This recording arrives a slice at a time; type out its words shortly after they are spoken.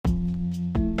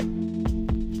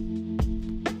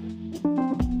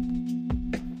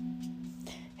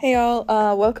Hey y'all,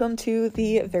 welcome to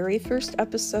the very first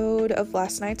episode of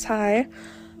Last Night's High.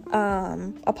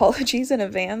 Apologies in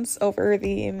advance over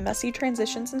the messy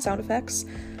transitions and sound effects.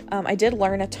 I did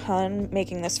learn a ton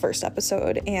making this first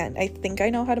episode, and I think I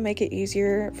know how to make it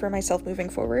easier for myself moving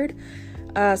forward.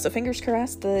 So fingers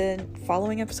crossed the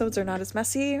following episodes are not as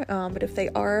messy, but if they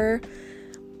are,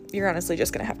 you're honestly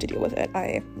just gonna have to deal with it.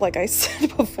 Like I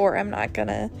said before, I'm not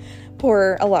gonna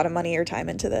pour a lot of money or time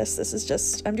into this. This is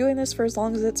just, I'm doing this for as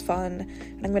long as it's fun,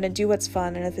 and I'm gonna do what's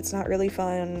fun, and if it's not really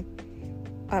fun,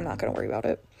 I'm not gonna worry about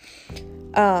it.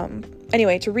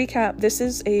 Anyway, to recap, this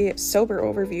is a sober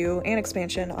overview and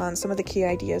expansion on some of the key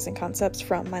ideas and concepts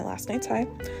from my last night's high.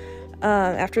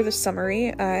 After the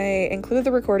summary, I include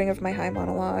the recording of my high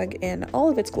monologue in all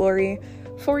of its glory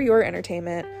for your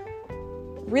entertainment.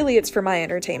 Really, it's for my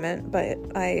entertainment, but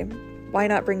why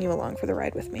not bring you along for the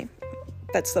ride with me?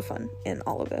 That's the fun in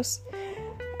all of this.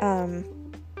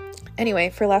 Anyway,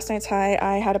 for last night's high,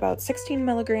 I had about 16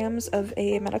 milligrams of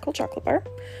a medical chocolate bar.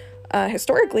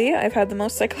 Historically, I've had the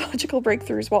most psychological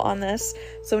breakthroughs while on this,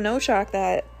 so no shock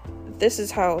that this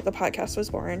is how the podcast was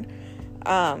born.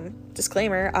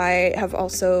 Disclaimer, I have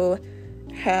also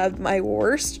had my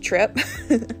worst trip.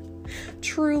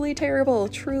 Truly terrible,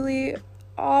 truly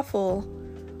awful.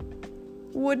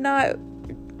 Would not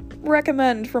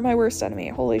recommend for my worst enemy.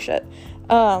 Holy shit.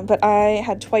 But I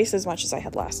had twice as much as I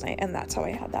had last night, and that's how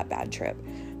I had that bad trip.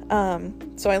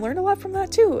 So I learned a lot from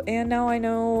that too, and now I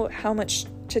know how much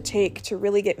to take to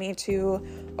really get me to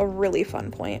a really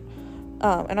fun point.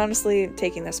 And honestly,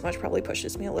 taking this much probably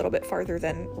pushes me a little bit farther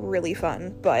than really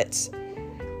fun, but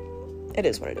it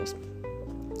is what it is.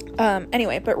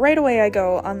 Anyway, but right away I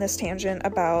go on this tangent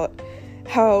about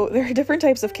how there are different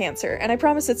types of cancer, and I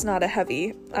promise it's not a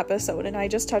heavy episode, and I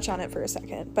just touch on it for a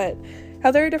second, but how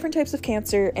there are different types of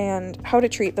cancer and how to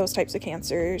treat those types of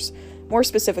cancers, more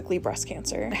specifically breast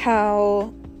cancer.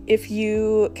 How if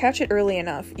you catch it early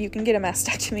enough, you can get a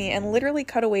mastectomy and literally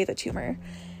cut away the tumor.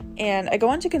 And I go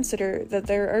on to consider that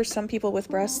there are some people with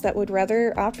breasts that would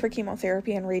rather opt for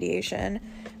chemotherapy and radiation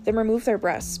than remove their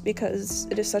breasts because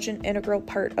it is such an integral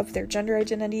part of their gender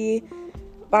identity,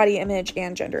 body image,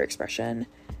 and gender expression.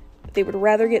 They would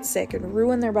rather get sick and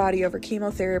ruin their body over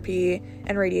chemotherapy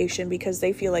and radiation because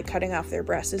they feel like cutting off their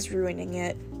breast is ruining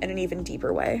it in an even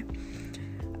deeper way.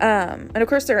 And of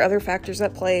course there are other factors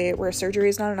at play where surgery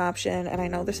is not an option, and I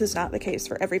know this is not the case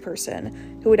for every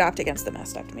person who would opt against the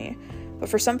mastectomy. But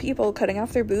for some people, cutting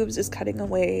off their boobs is cutting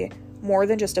away more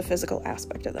than just a physical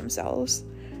aspect of themselves.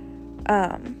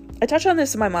 I touch on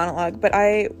this in my monologue, but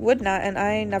I would not, and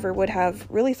I never would have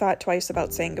really thought twice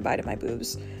about saying goodbye to my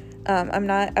boobs. I'm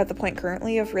not at the point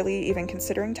currently of really even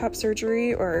considering top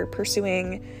surgery or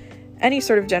pursuing any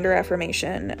sort of gender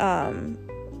affirmation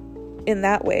in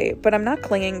that way, but I'm not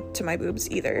clinging to my boobs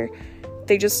either.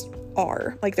 They just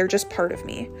are. Like, they're just part of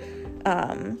me.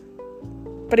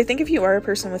 But I think if you are a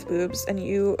person with boobs and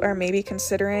you are maybe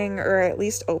considering, or at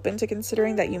least open to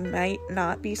considering, that you might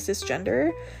not be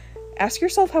cisgender, ask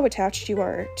yourself how attached you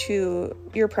are to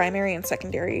your primary and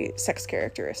secondary sex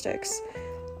characteristics.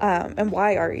 And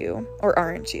why are you or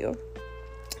aren't you?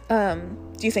 Do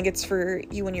you think it's for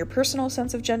you and your personal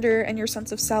sense of gender and your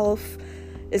sense of self?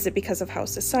 Is it because of how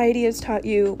society has taught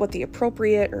you what the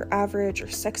appropriate or average or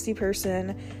sexy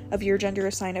person of your gender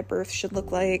assigned at birth should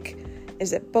look like?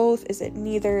 Is it both? Is it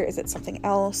neither? Is it something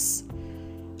else?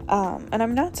 And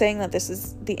I'm not saying that this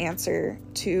is the answer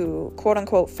to quote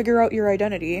unquote figure out your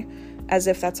identity as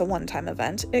if that's a one-time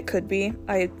event. It could be.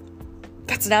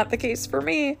 That's not the case for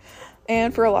me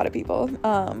and for a lot of people.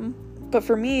 But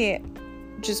for me,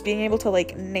 just being able to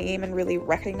name and really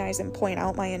recognize and point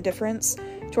out my indifference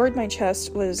toward my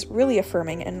chest was really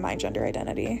affirming in my gender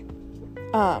identity.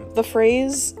 The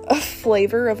phrase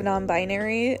flavor of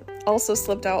nonbinary also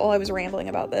slipped out while I was rambling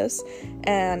about this,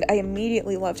 and I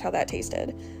immediately loved how that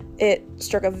tasted. It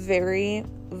struck a very,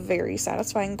 very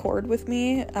satisfying chord with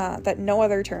me that no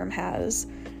other term has,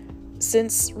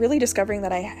 since really discovering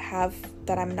that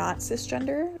I'm not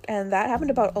cisgender, and that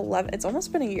happened about 11, it's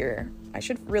almost been a year. I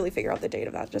should really figure out the date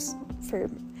of that just for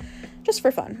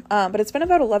fun. But it's been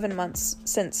about 11 months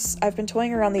since I've been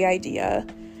toying around with the idea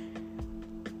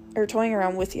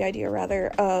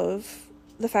of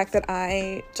the fact that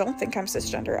I don't think I'm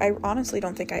cisgender. I honestly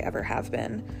don't think I ever have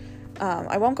been.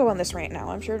 I won't go on this right now.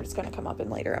 I'm sure it's going to come up in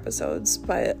later episodes,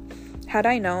 but had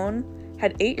I known,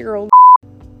 had 8-year-old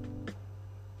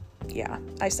yeah,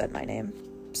 I said my name,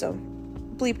 so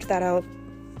bleeped that out.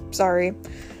 Sorry.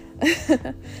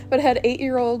 But had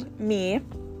 8-year-old me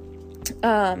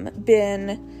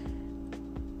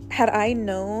had I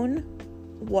known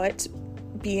what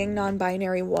being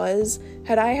non-binary was,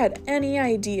 had I had any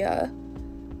idea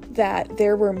that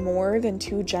there were more than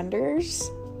two genders,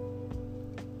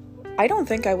 I don't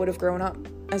think I would have grown up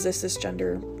as a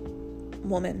cisgender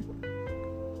woman.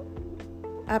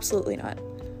 Absolutely not.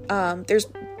 There's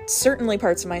certainly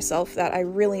parts of myself that I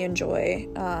really enjoy,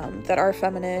 that are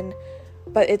feminine,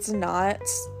 but it's not,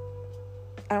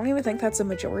 I don't even think that's a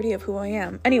majority of who I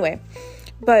am. Anyway,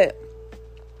 but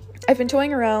I've been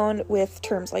toying around with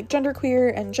terms like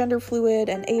genderqueer and gender fluid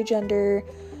and agender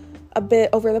a bit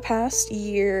over the past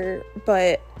year,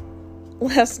 but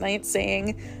last night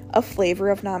saying a flavor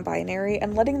of non-binary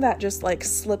and letting that just like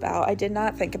slip out, I did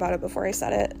not think about it before I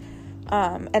said it,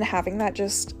 and having that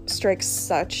just strike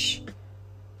such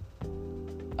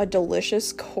a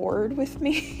delicious chord with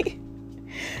me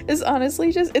is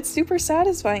honestly just, it's super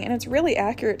satisfying, and it's really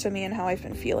accurate to me and how I've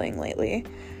been feeling lately.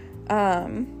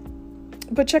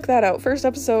 But check that out, first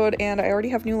episode, and I already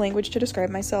have new language to describe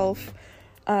myself,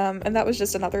 and that was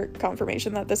just another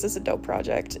confirmation that this is a dope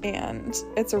project, and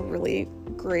it's a really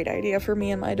great idea for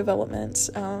me and my development.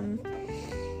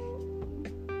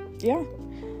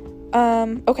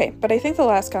 Okay, but I think the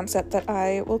last concept that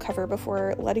I will cover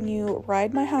before letting you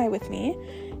ride my high with me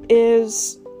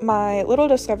is my little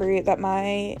discovery that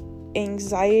my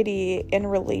anxiety in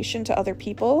relation to other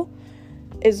people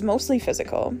is mostly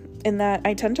physical, in that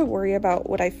I tend to worry about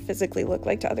what I physically look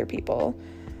like to other people.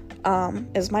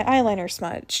 Is my eyeliner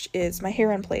smudged? Is my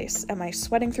hair in place? Am I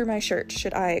sweating through my shirt?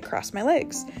 Should I cross my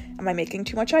legs? Am I making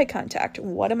too much eye contact?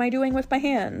 What am I doing with my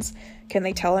hands? Can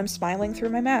they tell I'm smiling through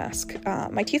my mask?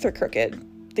 My teeth are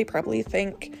crooked. They probably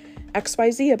think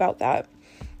XYZ about that.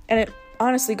 And it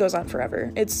honestly goes on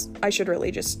forever. I should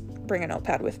really just bring a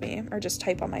notepad with me or just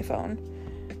type on my phone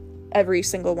every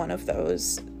single one of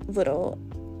those little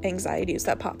anxieties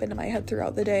that pop into my head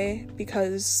throughout the day,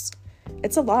 because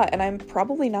it's a lot, and I'm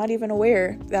probably not even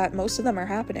aware that most of them are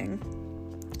happening.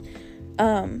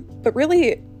 But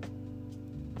really,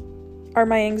 are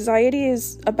my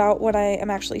anxieties about what I am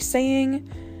actually saying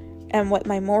and what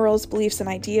my morals, beliefs, and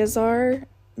ideas are?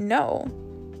 No,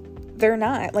 they're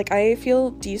not. Like, I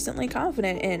feel decently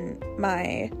confident in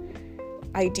my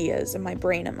ideas and my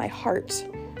brain and my heart.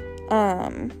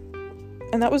 And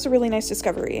that was a really nice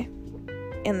discovery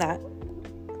in that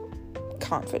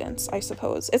confidence, I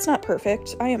suppose. It's not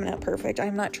perfect. I am not perfect.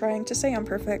 I'm not trying to say I'm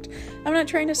perfect. I'm not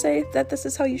trying to say that this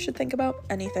is how you should think about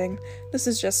anything. This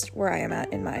is just where I am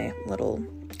at in my little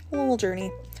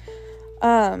journey.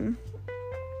 But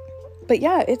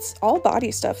yeah, it's all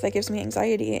body stuff that gives me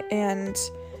anxiety, and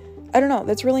I don't know,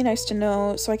 that's really nice to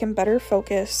know, so I can better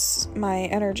focus my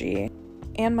energy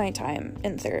and my time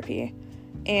in therapy.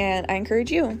 And I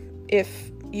encourage you,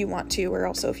 if you want to, or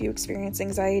also if you experience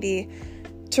anxiety,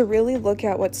 to really look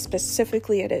at what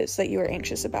specifically it is that you are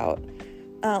anxious about.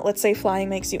 Let's say flying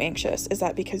makes you anxious. Is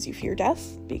that because you fear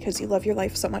death? Because you love your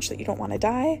life so much that you don't want to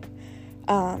die?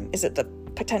 Is it the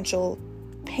potential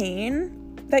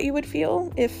pain that you would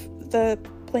feel if the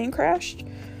plane crashed?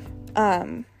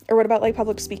 Or what about like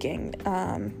public speaking?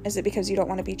 Is it because you don't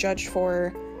want to be judged for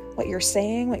what you're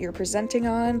saying, what you're presenting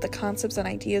on, the concepts and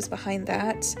ideas behind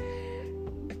that,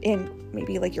 in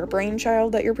maybe like your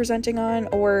brainchild that you're presenting on?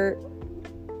 Or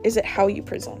is it how you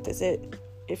present? Is it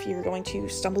if you're going to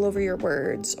stumble over your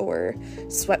words, or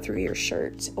sweat through your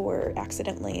shirt, or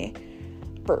accidentally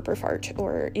burp or fart,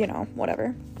 or,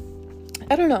 whatever.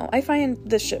 I don't know. I find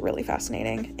this shit really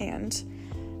fascinating, and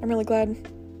I'm really glad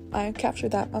I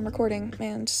captured that on recording.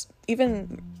 And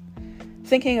even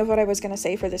thinking of what I was going to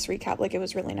say for this recap, like, it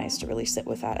was really nice to really sit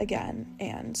with that again,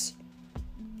 and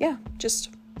yeah,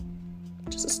 just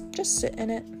sit in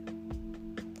it.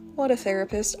 What a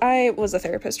therapist. I was a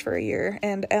therapist for a year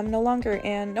and am no longer,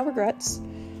 and no regrets.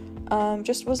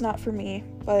 Just was not for me,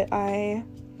 but I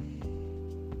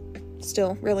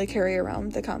still really carry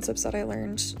around the concepts that I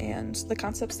learned and the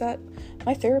concepts that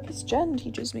my therapist Jen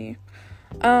teaches me.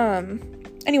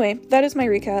 Anyway, that is my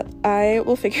recap. I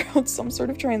will figure out some sort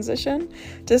of transition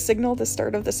to signal the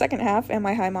start of the second half and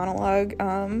my high monologue.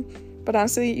 But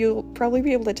honestly, you'll probably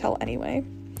be able to tell anyway.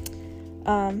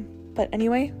 But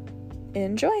anyway,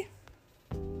 enjoy.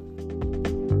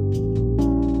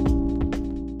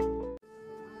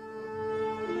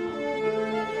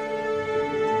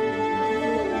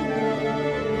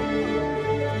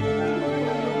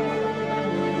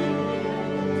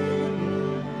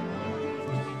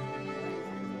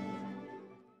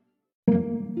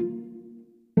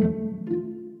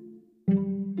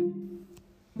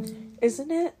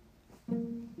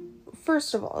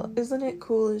 First of all, isn't it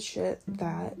cool as shit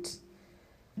that,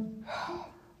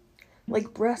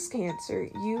 like, breast cancer,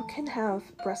 you can have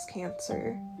breast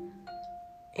cancer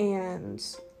and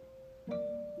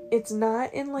it's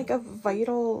not in, like, a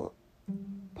vital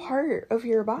part of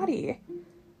your body.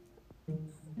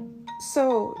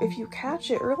 So if you catch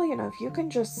it early enough, you can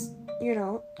just,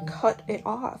 cut it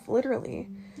off, literally,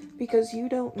 because you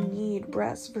don't need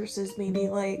breasts versus maybe,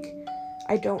 like,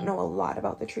 I don't know a lot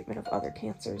about the treatment of other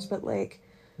cancers, but, like,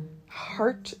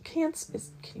 heart cancer,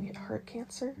 can you get heart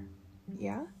cancer?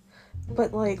 Yeah.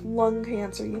 But, like, lung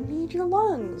cancer, you need your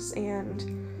lungs, and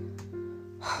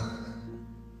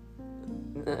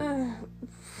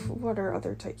what are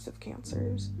other types of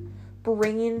cancers?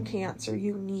 Brain cancer,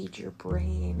 you need your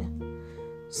brain.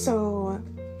 So,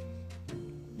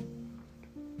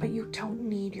 but you don't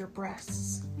need your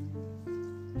breasts.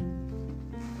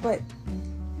 But,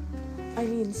 I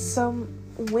mean, some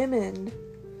women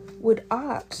would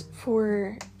opt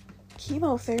for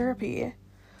chemotherapy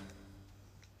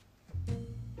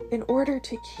in order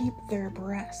to keep their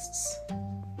breasts.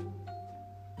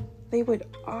 They would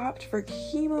opt for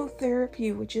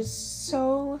chemotherapy, which is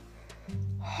so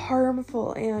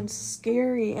harmful and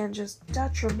scary and just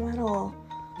detrimental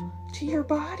to your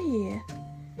body.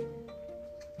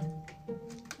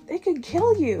 They could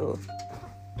kill you.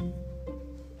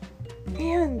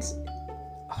 And,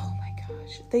 oh my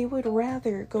gosh, they would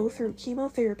rather go through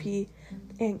chemotherapy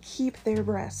and keep their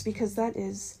breasts because that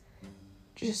is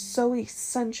just so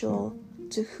essential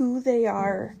to who they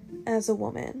are as a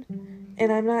woman.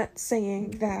 And I'm not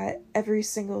saying that every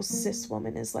single cis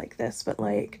woman is like this, but,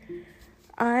 like,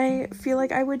 I feel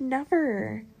like I would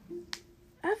never,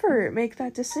 ever make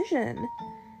that decision.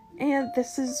 And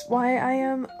this is why I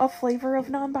am a flavor of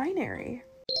non-binary.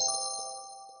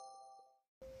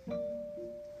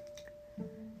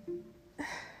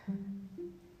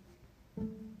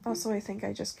 Also, I think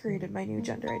I just created my new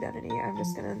gender identity. I'm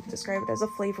just gonna describe it as a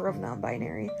flavor of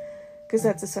non-binary, because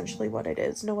that's essentially what it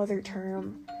is. No other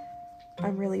term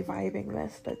I'm really vibing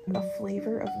with, but a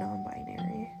flavor of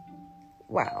non-binary.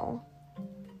 Wow.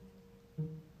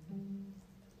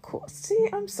 Cool. See,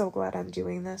 I'm so glad I'm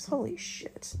doing this. Holy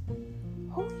shit.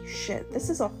 Holy shit. This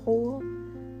is a whole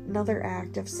another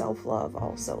act of self-love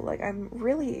also. Like, I'm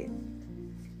really...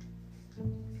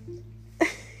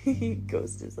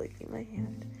 Ghost is licking my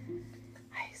hand.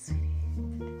 Hi, sweetie.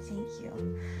 Thank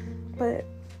you. But...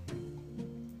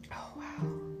 oh, wow.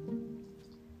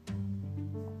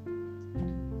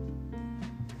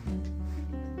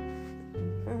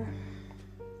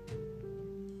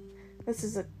 This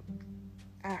is a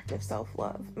act of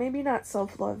self-love. Maybe not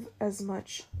self-love as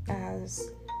much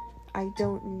as I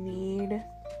don't need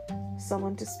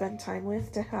someone to spend time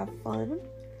with to have fun.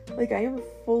 Like, I am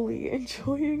fully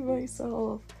enjoying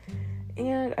myself,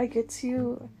 and I get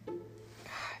to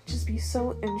just be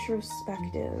so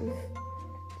introspective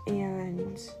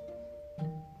and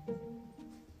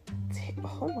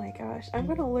oh my gosh,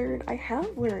 I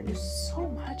have learned so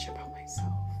much about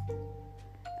myself.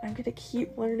 I'm gonna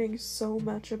keep learning so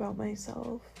much about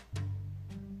myself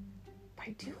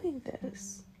by doing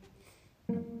this.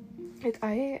 Like,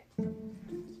 I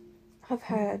have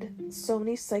had so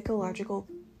many psychological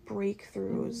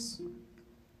breakthroughs,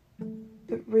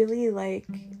 but really, like,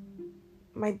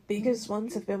 my biggest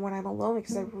ones have been when I'm alone,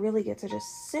 because I really get to just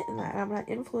sit in that, and I'm not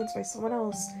influenced by someone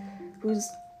else who's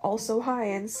also high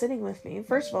and sitting with me.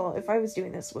 First of all, if I was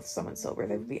doing this with someone sober,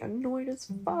 they would be annoyed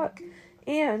as fuck,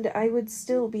 and I would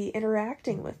still be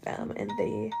interacting with them, and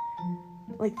they,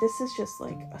 like, this is just,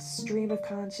 like, a stream of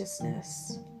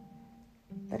consciousness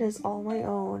that is all my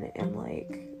own, and,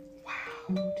 like, wow,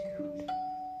 dude.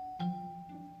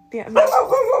 Yeah,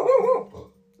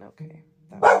 okay.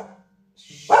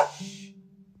 Shh.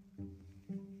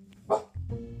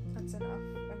 That's enough.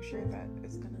 I'm sure that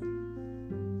is gonna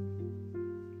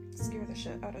scare the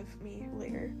shit out of me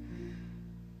later.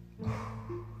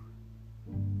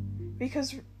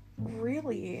 Because,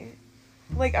 really,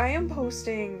 like, I am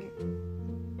posting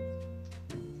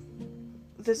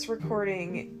this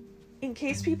recording in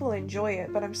case people enjoy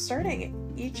it, but I'm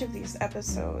starting each of these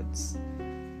episodes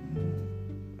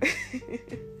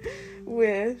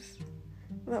with...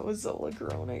 that was Zola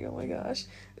groaning, oh my gosh.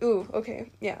 Ooh, okay,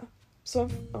 yeah. So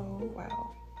oh,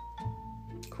 wow.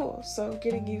 Cool, so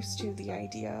getting used to the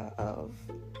idea of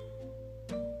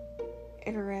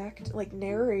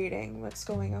narrating what's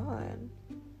going on.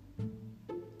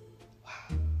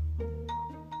 Wow.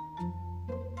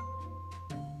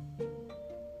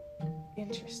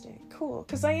 Interesting. Cool,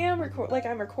 because I am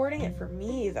I'm recording it for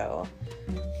me, though.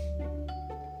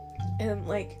 And,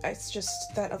 like, it's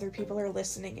just that other people are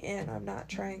listening in. I'm not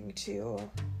trying to,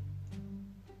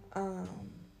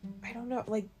 I don't know,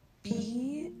 like,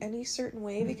 be any certain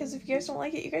way, because if you guys don't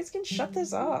like it, you guys can shut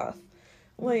this off.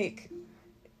 Like,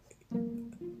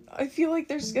 I feel like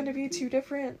there's gonna be two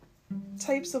different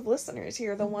types of listeners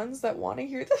here, the ones that want to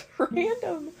hear the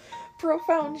random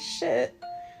profound shit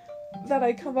that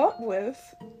I come up with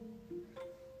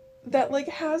that, like,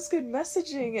 has good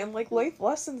messaging and, like, life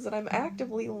lessons that I'm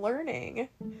actively learning,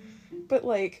 but,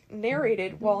 like,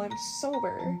 narrated while I'm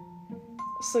sober.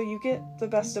 So you get the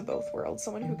best of both worlds.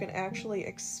 Someone who can actually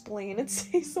explain and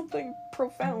say something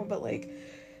profound, but, like,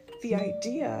 the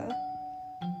idea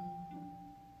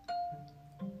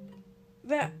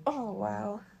that, oh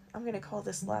wow, I'm gonna call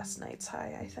this last night's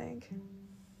high, I think.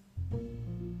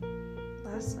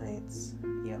 Last night's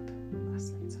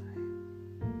high.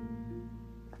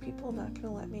 Are people not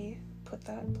gonna let me put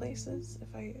that in places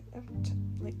if I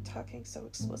am talking so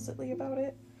explicitly about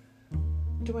it?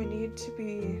 Do I need to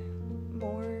be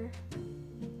more...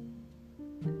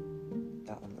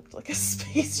 That one looked like a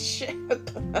spaceship.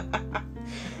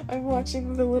 I'm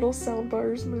watching the little sound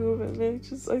bars move, and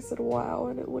I said wow,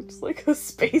 and it looks like a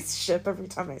spaceship every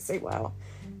time I say wow.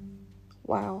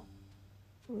 Wow.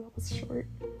 Ooh, that was short.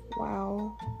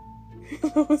 Wow.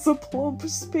 That was a plump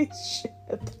spaceship.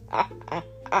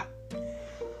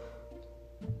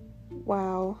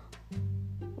 Wow.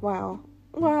 Wow.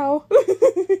 Wow.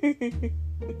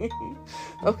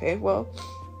 Okay, well,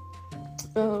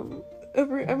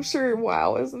 I'm sure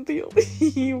wow isn't the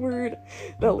only word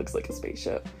that looks like a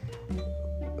spaceship.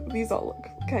 These all look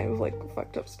kind of like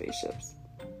fucked up spaceships.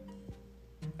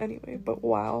 Anyway, but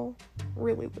wow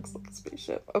really looks like a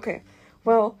spaceship. Okay,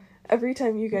 well, every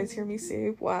time you guys hear me say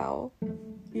wow,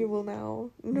 you will now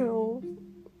know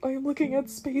I am looking at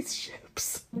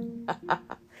spaceships.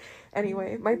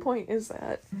 Anyway, my point is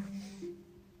that,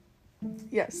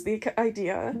 yes, the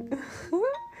idea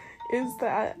is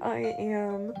that I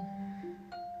am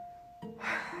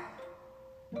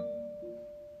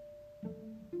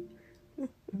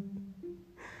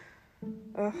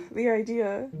the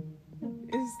idea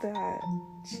is that,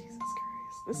 Jesus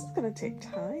Christ, this is gonna take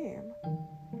time.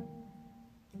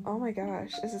 Oh my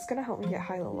gosh, is this gonna help me get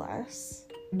high less?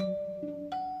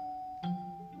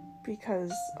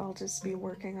 Because I'll just be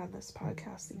working on this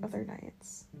podcast the other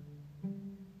nights.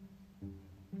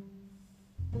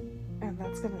 And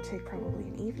that's gonna take probably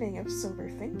an evening of sober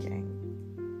thinking.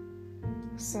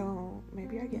 So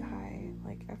maybe I get high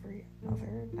like every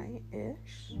other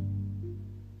night-ish.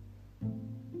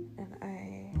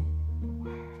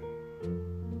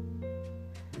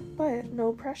 But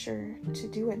no pressure to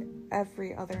do it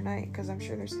every other night, because I'm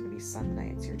sure there's going to be some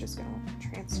nights you're just going to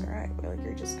transcribe, like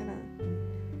you're just going to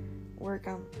work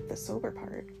on the sober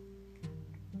part.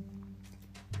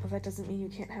 But that doesn't mean you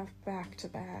can't have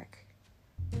back-to-back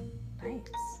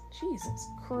nights. Jesus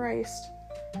Christ.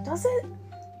 Does it?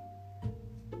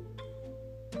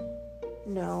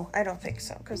 No, I don't think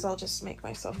so, because I'll just make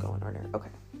myself go in order. Okay.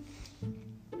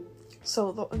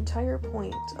 So the entire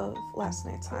point of last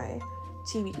night's high,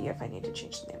 TBD if I need to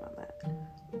change the name on that.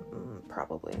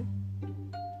 Probably.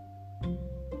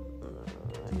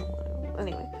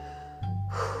 Anyway.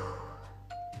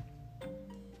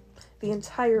 The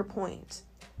entire point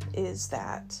is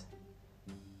that...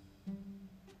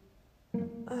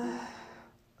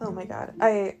 oh my god.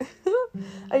 I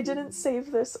didn't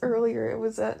save this earlier. It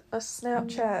was a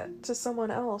Snapchat to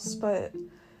someone else, but...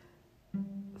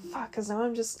 Fuck, because now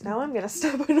I'm gonna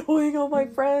stop annoying all my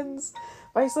friends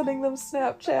by sending them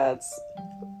Snapchats.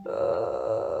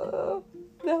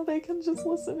 Now they can just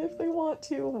listen if they want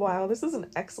to. Wow, this is an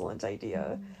excellent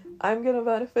idea. I'm gonna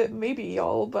benefit, maybe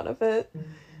y'all will benefit.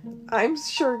 I'm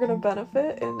sure gonna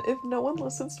benefit, and if no one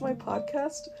listens to my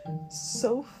podcast,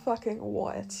 so fucking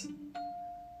what?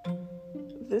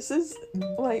 This is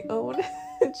my own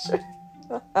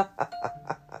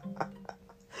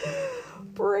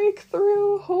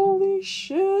breakthrough, holy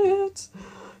shit.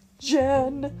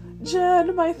 Jen,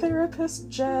 my therapist,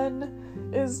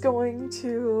 Jen, is going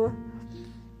to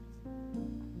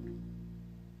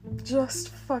just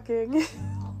fucking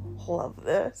love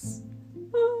this.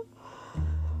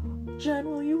 Jen,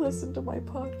 will you listen to my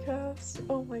podcast?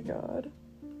 Oh my god.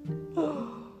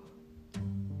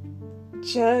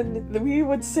 Jen, we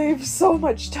would save so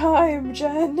much time,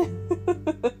 Jen.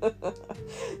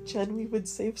 Jen, we would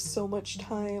save so much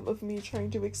time of me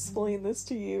trying to explain this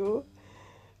to you.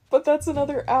 But that's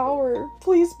another hour.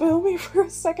 Please bill me for a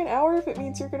second hour if it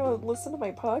means you're gonna listen to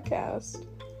my podcast.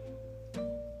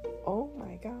 Oh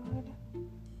my god.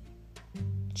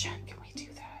 Jen, can we do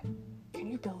that? Can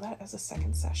you bill that as a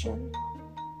second session?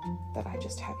 That I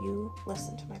just have you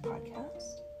listen to my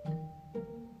podcast?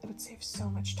 It would save so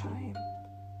much time.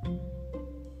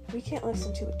 We can't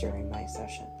listen to it during my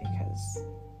session because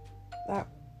that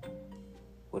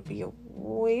would be a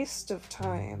waste of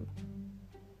time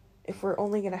if we're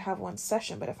only going to have one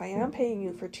session, but if I am paying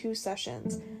you for 2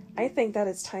 sessions, I think that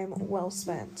is time well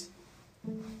spent.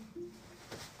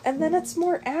 And then it's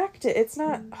more active. It's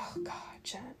not, oh God,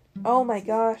 Jen. Oh my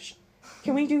gosh.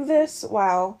 Can we do this?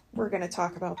 Wow. We're going to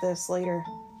talk about this later.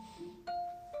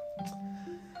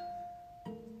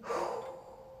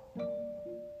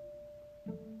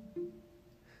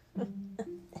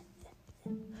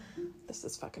 This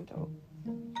is fucking dope.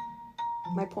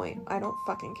 My point, I don't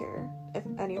fucking care if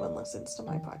anyone listens to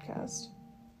my podcast.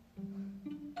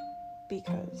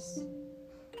 Because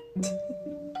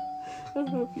I don't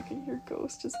know if you can hear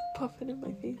ghosts just puffing in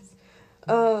my face.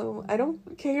 I don't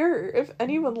care if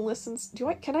anyone listens.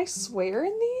 Can I swear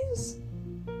in these?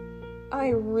 I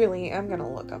really am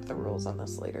gonna look up the rules on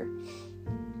this later.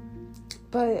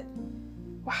 But,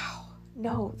 wow.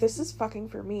 No, this is fucking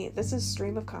for me. This is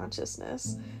stream of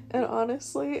consciousness. And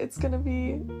honestly, it's gonna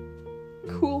be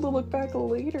cool to look back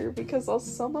later because I'll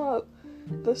sum up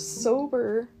the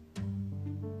sober.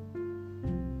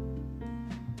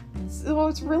 So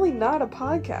it's really not a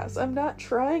podcast. I'm not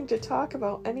trying to talk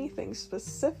about anything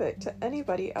specific to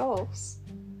anybody else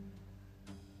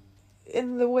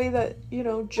in the way that, you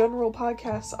know, general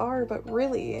podcasts are, but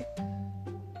really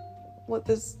what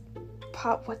defines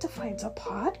a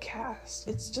podcast?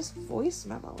 It's just voice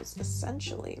memos,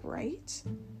 essentially, right?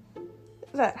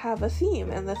 That have a theme,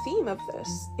 and the theme of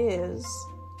this is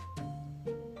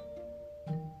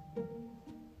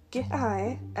get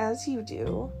high as you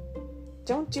do.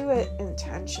 Don't do it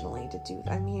intentionally to do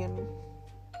that. I mean,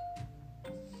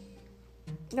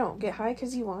 no, get high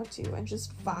because you want to, and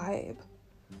just vibe.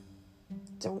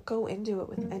 Don't go into it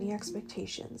with any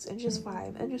expectations, and just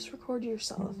vibe, and just record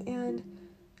yourself, and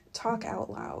talk out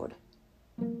loud.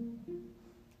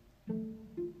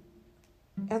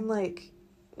 And like,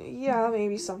 yeah,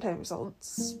 maybe sometimes I'll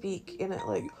speak in it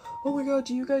like, oh my god,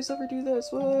 do you guys ever do this?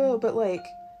 Whoa, but like,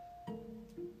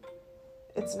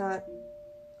 it's not,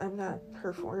 I'm not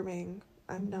performing.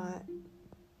 I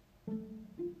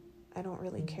don't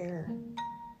really care.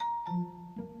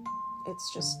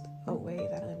 It's just a way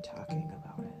that I'm talking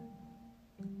about it.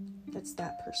 It's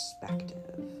that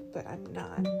perspective, but I'm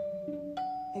not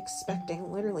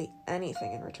expecting literally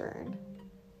anything in return.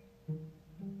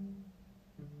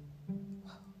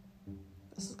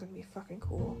 This is gonna be fucking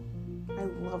cool. I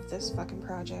love this fucking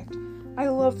project. I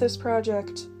love this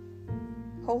project.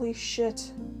 Holy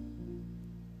shit.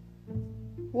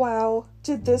 Wow,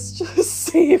 did this just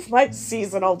save my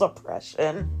seasonal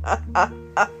depression?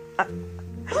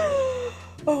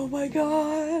 Oh my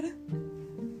god.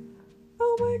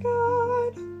 Oh my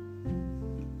god.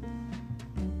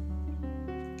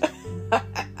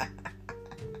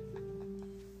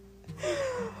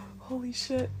 Holy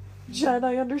shit. Jen,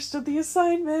 I understood the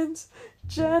assignment.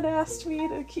 Jen asked me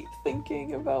to keep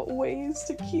thinking about ways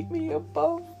to keep me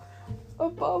above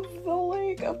the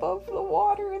lake, above the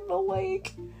water in the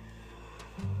lake.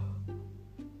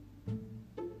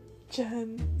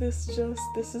 Jen, this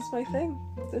is my thing.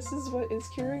 This is what is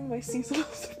curing my seasonal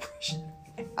depression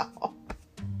now.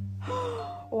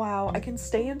 Wow, I can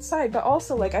stay inside, but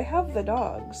also, like, I have the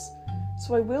dogs,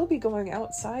 so I will be going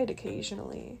outside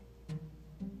occasionally.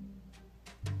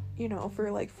 You know,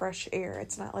 for, like, fresh air.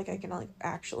 It's not like I can, like,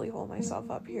 actually hold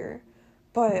myself up here.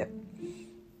 But,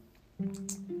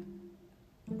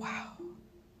 wow.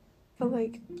 But,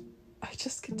 like, I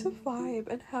just get to vibe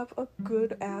and have a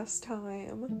good-ass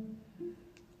time.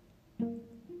 And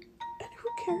who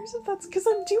cares if that's... because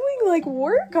I'm doing, like,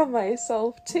 work on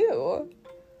myself, too.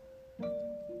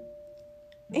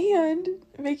 And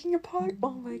making a pod... oh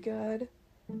my god.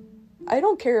 I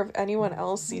don't care if anyone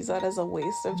else sees that as a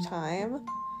waste of time.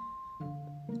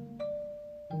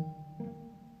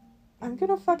 I'm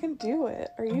gonna fucking do it.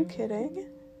 Are you kidding?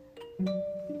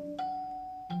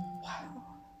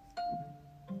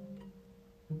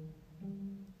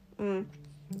 Wow.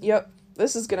 Yep.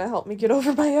 This is gonna help me get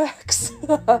over my ex.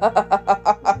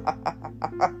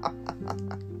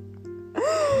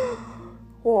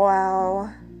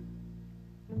 Wow.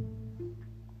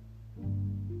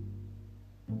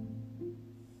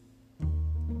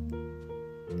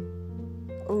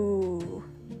 Ooh.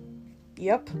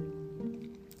 Yep.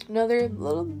 Another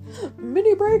little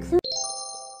mini breakthrough.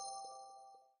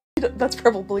 That's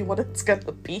probably what it's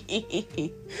gonna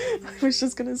be. I was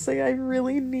just gonna say I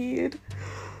really need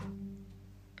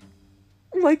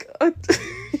like a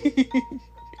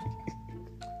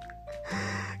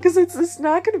because it's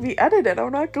not gonna be edited.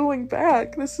 I'm not going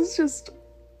back. This is just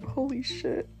holy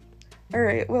shit.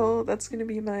 Alright, well that's gonna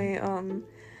be my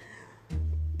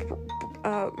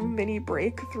mini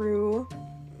breakthrough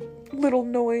little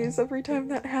noise every time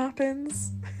that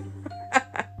happens.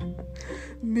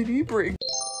 Mini break.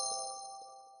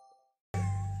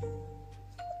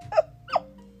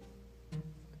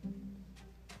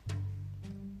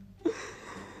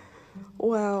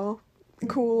 Wow.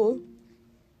 Cool.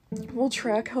 We'll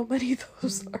track how many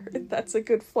those are. That's a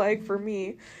good flag for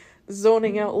me.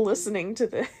 Zoning out listening to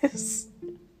this.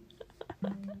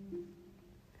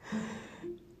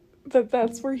 But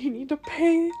that's where you need to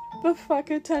pay the fuck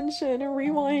attention and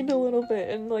rewind a little bit.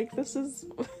 And like, this is...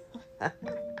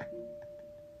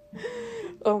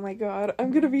 Oh my god,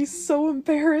 I'm gonna be so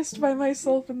embarrassed by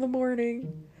myself in the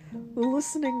morning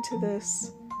listening to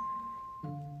this.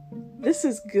 This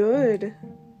is good.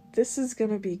 This is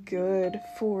gonna be good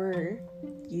for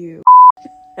you.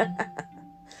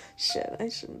 Shit, I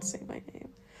shouldn't say my name.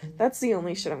 That's the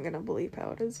only shit I'm gonna bleep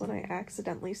out, is when I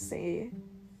accidentally say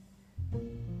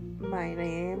my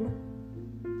name.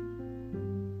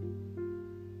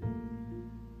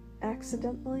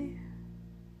 Accidentally.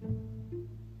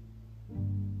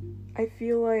 I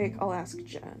feel like I'll ask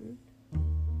Jen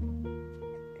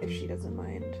if she doesn't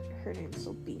mind her name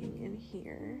still being in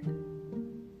here.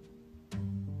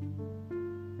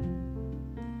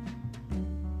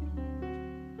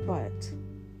 But,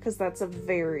 because that's a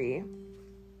very...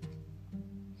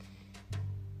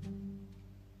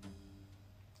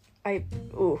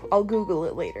 I'll Google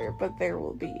it later, but there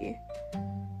will be,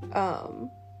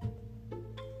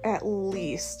 at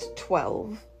least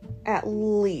 12, at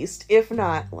least, if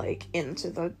not, like, into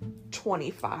the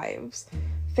 25s,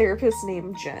 therapists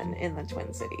named Jen in the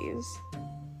Twin Cities.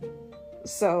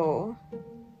 So,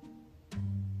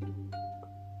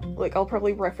 like, I'll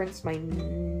probably reference my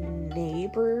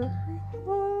neighborhood.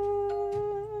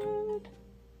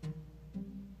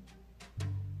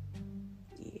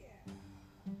 Yeah.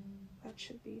 That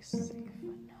should be safe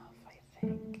enough, I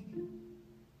think.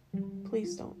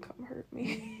 Please don't come hurt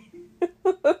me.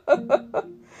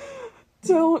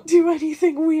 Don't do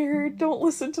anything weird. Don't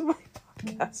listen to my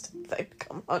podcast and then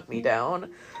come hunt me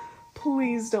down.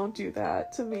 Please don't do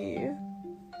that to me.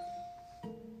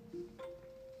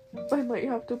 I might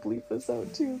have to bleep this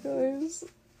out too, guys.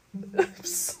 I'm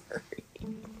sorry.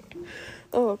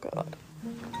 Oh god.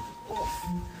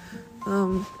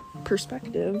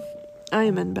 Perspective. I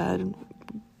am in bed.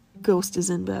 Ghost is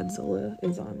in bed. Zilla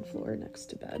is on floor next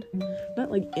to bed.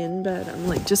 Not like in bed. I'm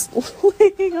like just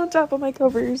laying on top of my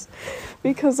covers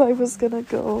because I was gonna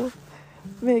go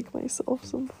make myself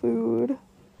some food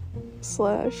 /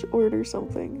 order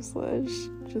something /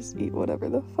 just eat whatever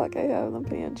the fuck I have in the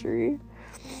pantry.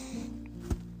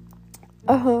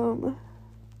 Fuck,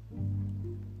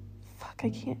 I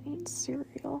can't eat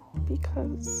cereal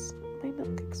because my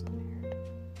milk expired.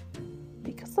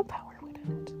 Because the power went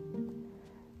out.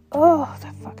 Oh,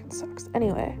 that fucking sucks.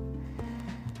 Anyway.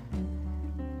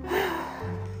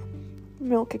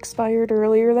 Milk expired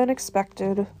earlier than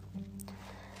expected.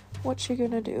 What you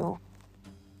gonna do?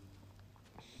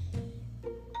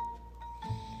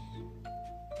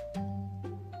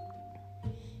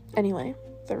 Anyway,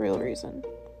 the real reason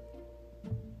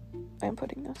I'm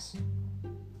putting this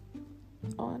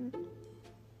on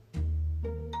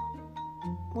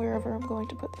wherever I'm going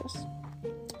to put this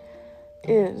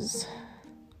is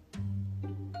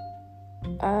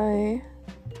I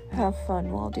have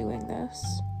fun while doing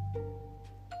this.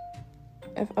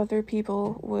 If other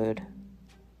people would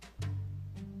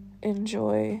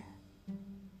enjoy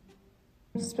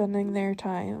spending their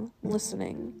time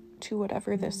listening to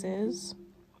whatever this is,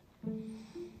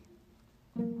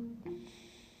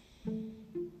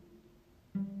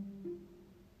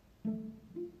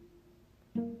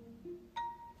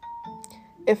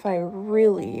 if I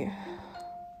really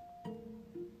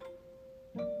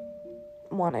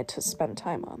wanted to spend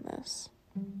time on this,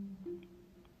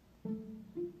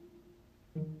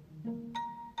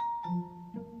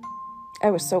 I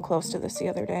was so close to this the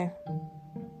other day.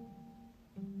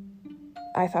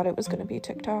 I thought it was going to be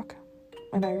TikTok,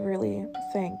 and I really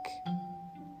think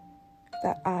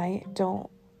that I don't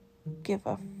give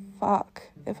a fuck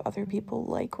if other people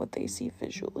like what they see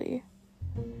visually.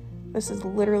 This is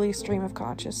literally stream of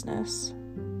consciousness.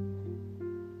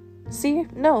 See?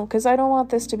 No, because I don't want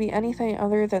this to be anything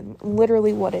other than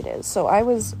literally what it is. So I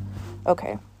was...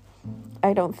 Okay.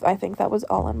 I think that was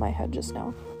all in my head just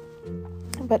now.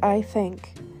 But I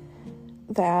think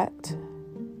that...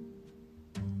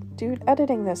 Dude,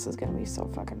 editing this is gonna be so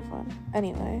fucking fun.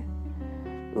 Anyway.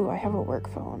 Ooh, I have a work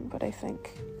phone, but I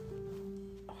think...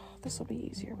 this will be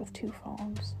easier with 2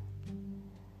 phones.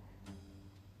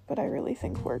 But I really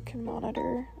think work can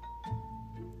monitor.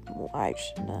 Well, I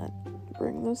should not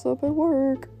bring this up at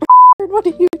work. What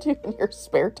do you do in your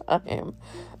spare time?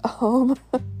 I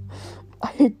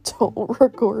don't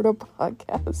record a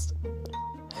podcast.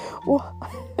 Well,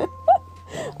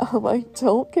 I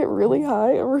don't get really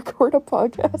high and record a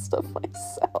podcast of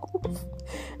myself,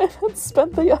 and then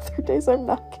spend the other days I'm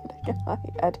not getting high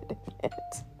editing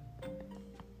it.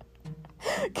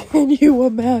 Can you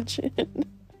imagine?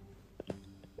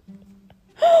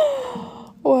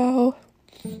 Wow.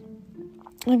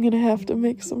 I'm gonna have to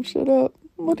make some shit up.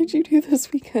 What did you do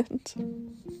this weekend?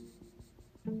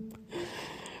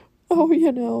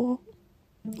 Oh,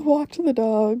 walk the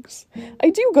dogs.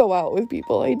 I do go out with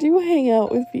people. I do hang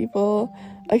out with people.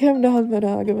 Like, I'm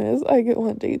non-monogamous. I go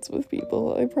on dates with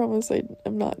people. I promise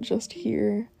I'm not just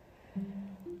here.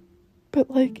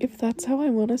 But, like, if that's how I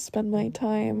want to spend my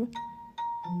time,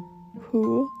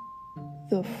 who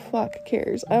the fuck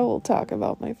cares? I will talk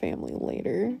about my family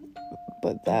later.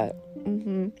 But that,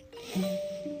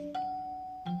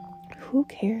 Who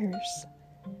cares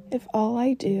if all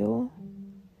I do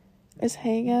is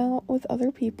hang out with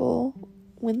other people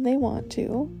when they want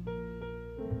to,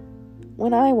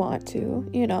 when I want to,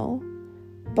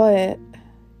 but,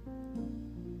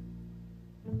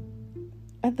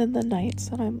 and then the nights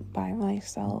that I'm by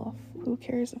myself, who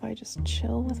cares if I just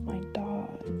chill with my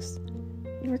dogs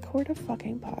and record a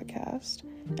fucking podcast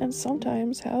and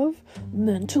sometimes have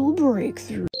mental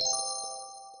breakthroughs.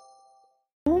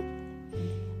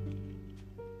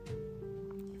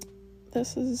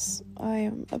 I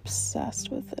am obsessed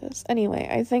with this. Anyway,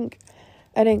 I think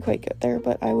I didn't quite get there,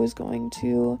 but I was going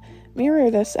to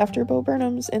mirror this after Bo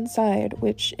Burnham's Inside,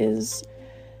 which is,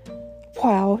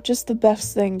 wow, just the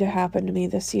best thing to happen to me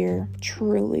this year.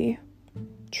 Truly.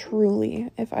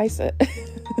 If I said...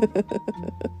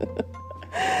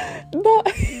 Not...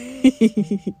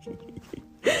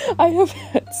 I have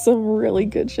had some really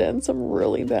good shit and some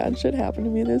really bad shit happen to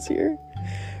me this year,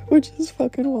 which is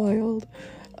fucking wild.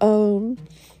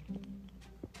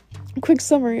 Quick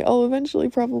summary, I'll eventually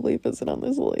probably visit on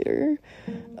this later.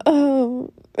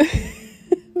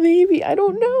 Maybe, I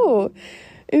don't know.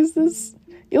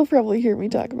 You'll probably hear me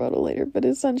talk about it later, but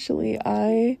essentially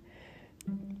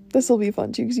this will be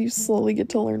fun too, because you slowly get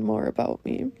to learn more about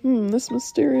me. This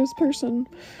mysterious person.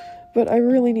 But I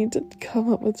really need to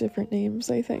come up with different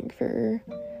names, I think, for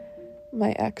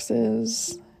my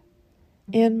exes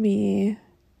and me.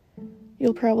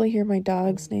 You'll probably hear my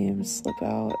dog's name slip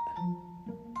out.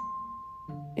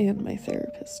 And my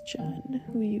therapist, Jen,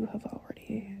 who you have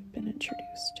already been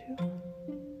introduced to.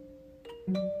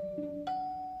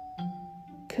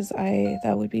 Because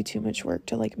that would be too much work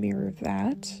to, mirror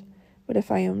that. But if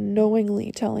I am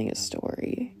knowingly telling a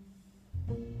story,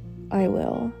 I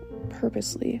will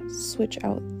purposely switch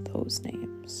out those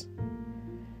names.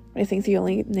 I think the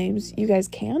only names you guys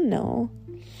can know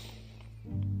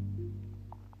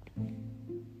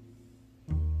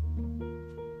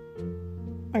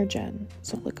are Jen,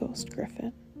 Solar Ghost,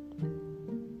 Griffin.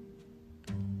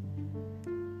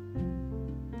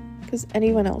 Because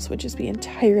anyone else would just be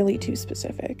entirely too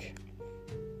specific.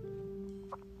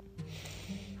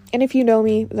 And if you know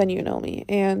me, then you know me.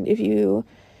 And if you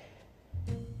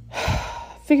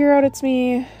figure out it's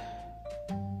me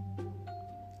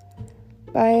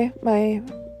by my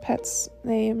pets'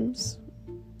 names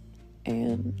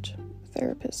and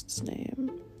therapist's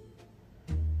name,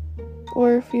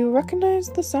 or if you recognize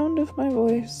the sound of my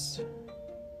voice,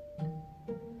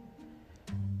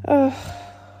 I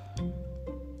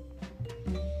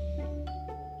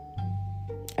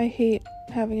hate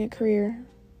having a career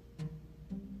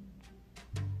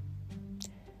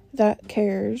that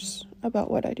cares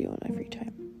about what I do in my free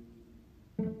time.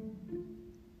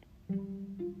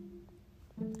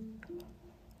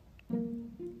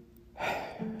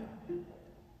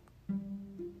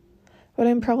 But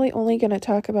I'm probably only going to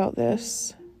talk about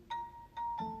this.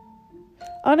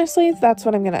 Honestly, that's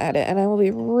what I'm going to edit, and I will be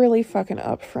really fucking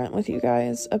upfront with you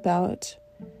guys about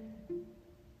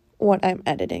what I'm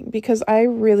editing, because I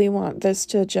really want this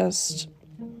to just...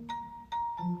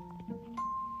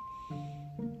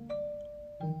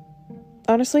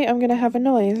 Honestly, I'm going to have a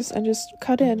noise and just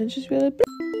cut in and just be like...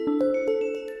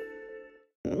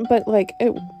 But,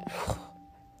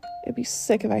 it'd be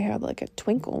sick if I had, a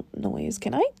twinkle noise.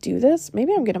 Can I do this?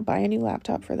 Maybe I'm gonna buy a new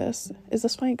laptop for this. Is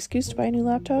this my excuse to buy a new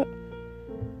laptop?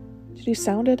 To do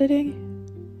sound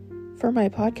editing? For my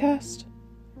podcast?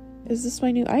 Is this my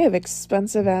new... I have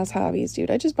expensive-ass hobbies, dude.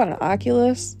 I just bought an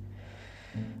Oculus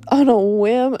on a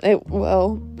whim.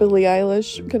 Billie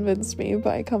Eilish convinced me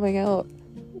by coming out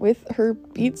with her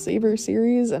Beat Saber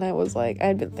series, and I was like...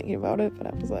 I'd been thinking about it, but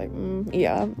I was like,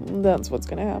 yeah, that's what's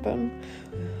gonna happen.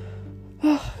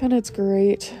 And it's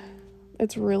great.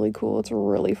 It's really cool. It's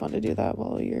really fun to do that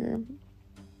while you're...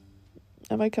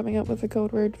 Am I coming up with a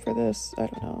code word for this? I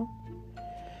don't know.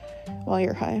 While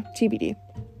you're high. TBD.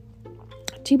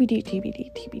 TBD,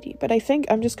 TBD, TBD. But I think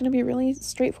I'm just going to be really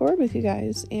straightforward with you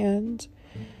guys. And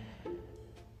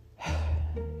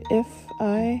if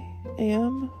I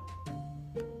am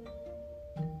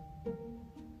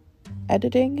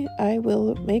editing, I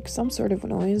will make some sort of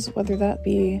noise, whether that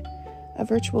be a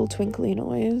virtual twinkly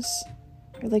noise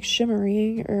or like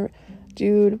shimmering, or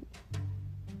dude,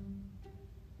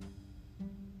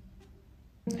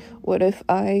 what if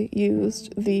I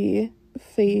used the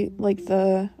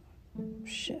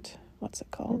what's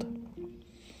it called?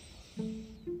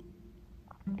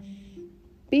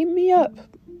 Beam me up.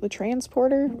 The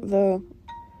transporter,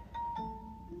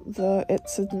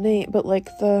 it's a name, but like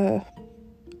the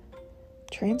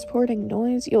transporting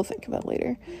noise, you'll think of it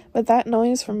later. But that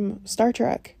noise from Star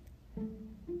Trek,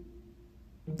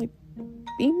 like,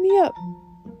 beam me up,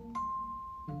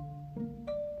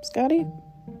 Scotty.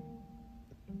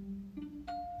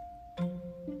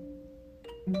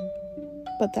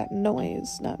 But that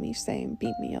noise, not me saying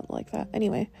beam me up like that.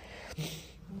 Anyway,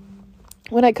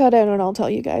 when I cut out, I'll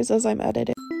tell you guys as I'm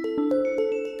editing.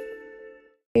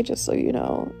 Just so you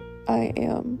know, I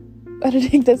am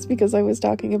editing this because I was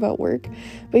talking about work,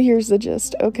 but here's the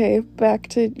gist. Okay, back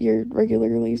to your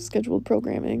regularly scheduled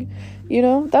programming. You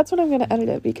know, that's when I'm going to edit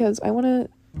it, because I want to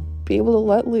be able to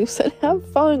let loose and have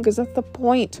fun, because that's the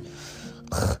point.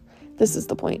 This is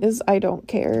the point, is I don't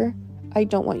care. I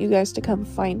don't want you guys to come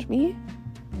find me.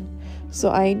 So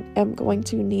I am going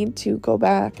to need to go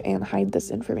back and hide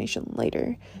this information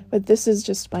later. But this is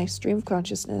just my stream of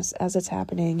consciousness as it's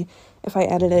happening. If I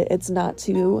edit it, it's not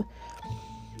to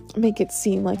make it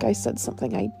seem like I said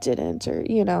something I didn't, or,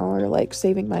 you know, or like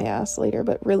saving my ass later.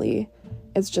 But really,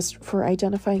 it's just for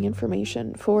identifying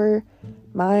information, for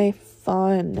my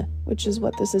fun, which is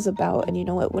what this is about. And you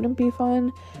know what wouldn't be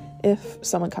fun? If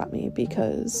someone caught me,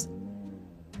 because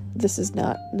this is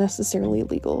not necessarily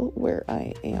legal where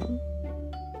I am.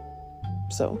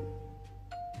 So,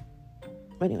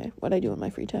 anyway, what I do in my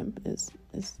free time is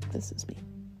this is me.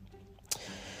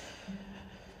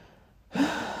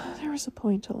 There was a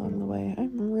point along the way.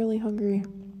 I'm really hungry.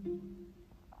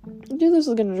 Dude, this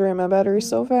is gonna drain my battery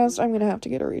so fast, I'm gonna have to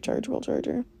get a rechargeable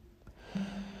charger.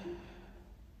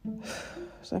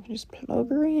 So I can just plug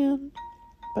her in,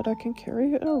 but I can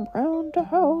carry it around the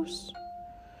house.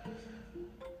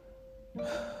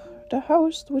 The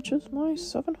house, which is my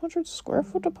 700 square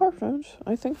foot apartment.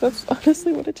 I think that's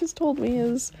honestly what it just told me,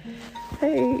 is,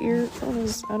 hey, your phone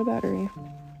is out of battery.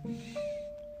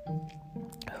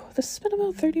 Oh, this has been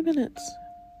about 30 minutes.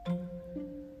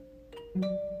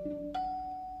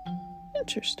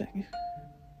 Interesting.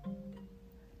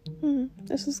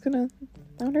 This is gonna,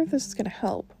 I wonder if this is gonna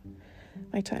help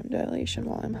my time dilation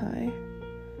while I'm high.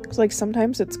 Because, like,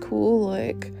 sometimes it's cool,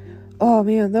 like, oh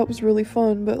man, that was really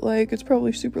fun, but like, it's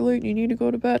probably super late and you need to go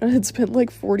to bed, and it's been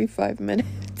like 45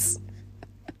 minutes.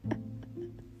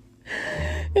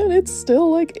 And it's still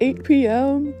like 8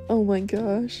 p.m. Oh my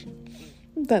gosh.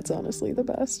 That's honestly the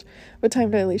best. But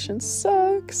time dilation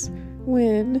sucks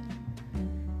when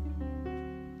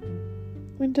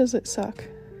does it suck?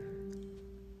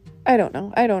 I don't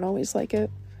know. I don't always like it.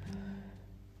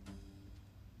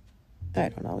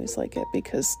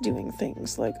 Because doing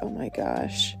things like, oh my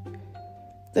gosh,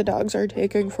 the dogs are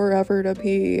taking forever to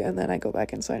pee, and then I go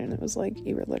back inside and it was like,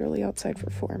 you were literally outside for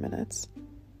 4 minutes.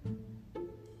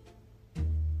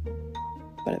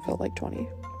 But it felt like 20.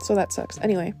 So that sucks.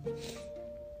 Anyway,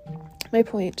 my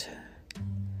point.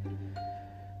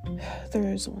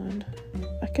 There is one.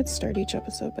 I could start each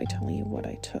episode by telling you what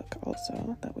I took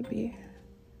also. That would be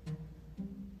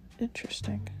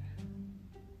interesting.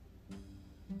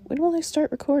 When will I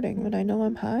start recording? When I know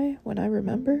I'm high? When I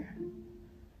remember?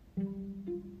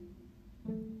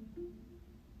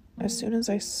 As soon as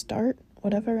I start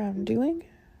whatever I'm doing?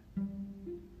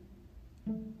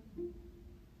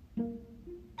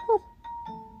 Huh.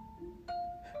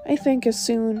 I think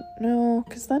no,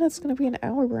 because then it's going to be an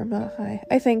hour where I'm not high.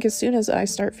 I think as soon as I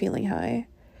start feeling high,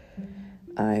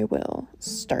 I will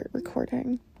start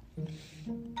recording.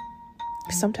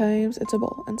 Sometimes it's a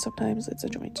bowl, and sometimes it's a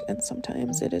joint, and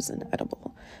sometimes it is an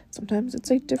edible. Sometimes it's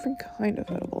a different kind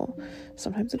of edible.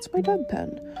 Sometimes it's my dog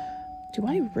pen. Do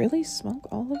I really smoke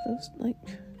all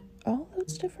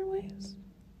those different ways?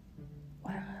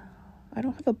 Wow. I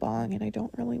don't have a bong, and I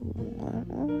don't really want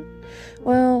one.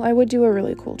 Well, I would do a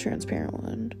really cool transparent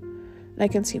one, and I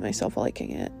can see myself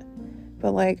liking it.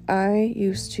 But, like, I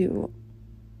used to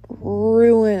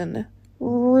ruin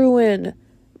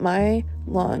my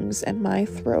lungs and my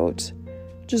throat,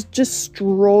 just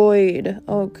destroyed,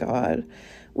 oh god,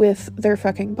 with their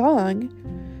fucking bong,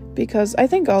 because I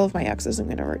think all of my exes I'm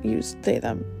gonna use they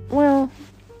them. Well,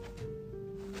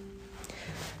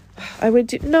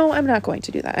 No, I'm not going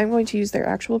to do that. I'm going to use their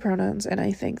actual pronouns, and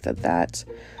I think that,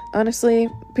 honestly,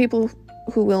 people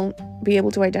who will be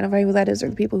able to identify who that is are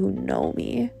the people who know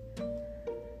me.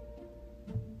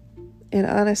 And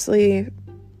honestly,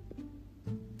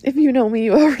 if you know me,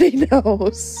 you already know,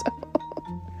 so...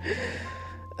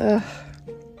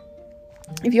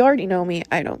 If you already know me,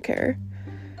 I don't care.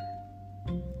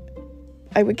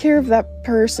 I would care if that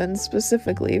person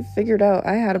specifically figured out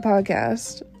I had a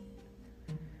podcast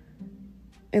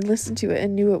and listened to it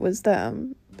and knew it was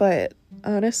them. But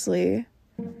honestly,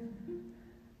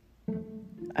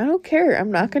 I don't care.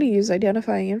 I'm not going to use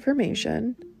identifying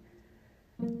information.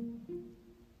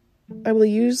 I will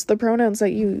use the pronouns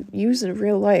that you use in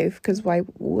real life, because why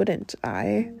wouldn't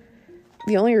I?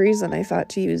 The only reason I thought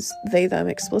to use they, them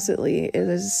explicitly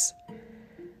is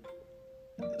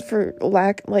for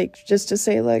just to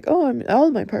say, like, oh, all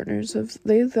of my partners have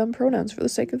they, them pronouns for the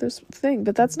sake of this thing.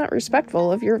 But that's not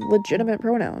respectful of your legitimate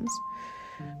pronouns.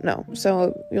 No,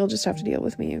 so you'll just have to deal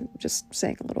with me just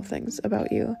saying little things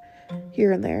about you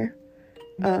here and there.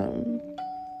 And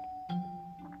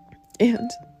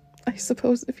I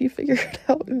suppose if you figure it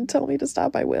out and tell me to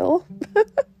stop, I will.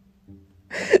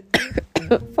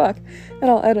 Fuck. And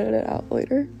I'll edit it out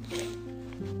later.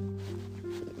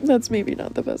 That's maybe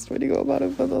not the best way to go about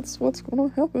it, but that's what's gonna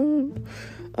happen.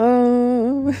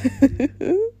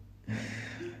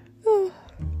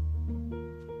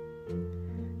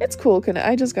 It's cool.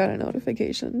 I just got a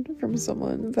notification from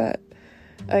someone that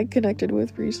I connected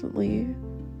with recently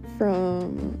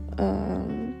from,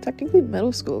 technically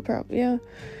middle school, probably, yeah.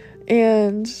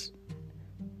 And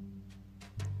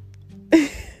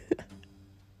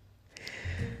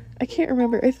I can't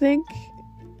remember. I think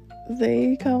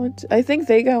they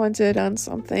commented on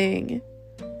something.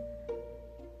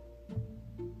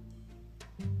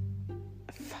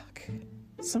 Fuck.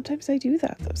 Sometimes I do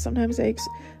that, though. Sometimes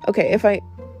okay, if I...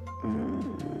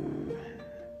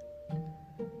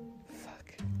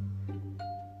 Fuck.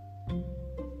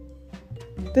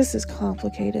 This is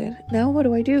complicated. Now what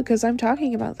do I do? Because I'm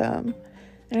talking about them.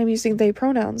 And I'm using they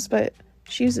pronouns, but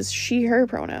she uses she, her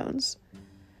pronouns.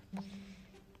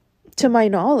 To my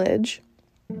knowledge.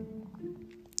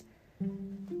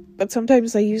 But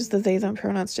sometimes I use the they, them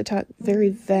pronouns to talk very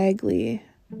vaguely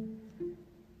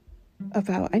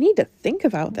about... I need to think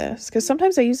about this, because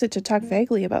sometimes I use it to talk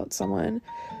vaguely about someone.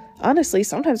 Honestly,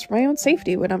 sometimes for my own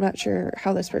safety, when I'm not sure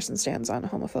how this person stands on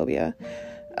homophobia.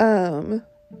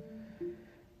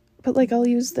 But, like, I'll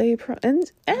use they...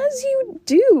 And as you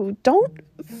do, don't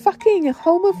fucking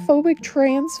homophobic,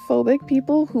 transphobic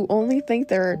people who only think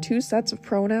there are two sets of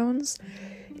pronouns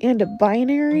and a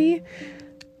binary...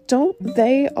 Don't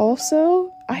they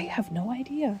also? I have no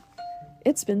idea.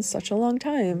 It's been such a long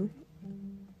time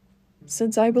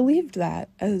since I believed that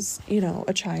as,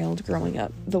 a child growing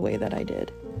up the way that I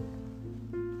did.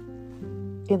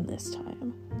 In this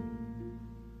time.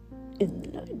 In the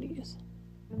 90s.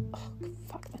 Oh,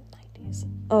 fuck the 90s.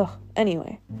 Ugh,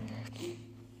 anyway.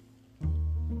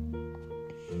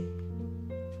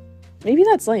 Maybe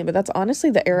that's lame, but that's honestly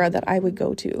the era that I would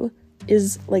go to.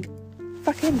 Is, like,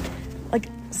 fucking... like,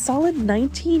 solid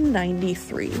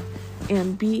 1993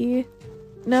 and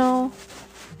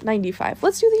 95.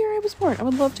 Let's do the year I was born. I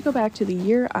would love to go back to the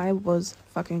year I was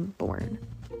fucking born.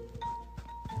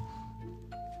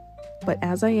 But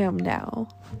as I am now,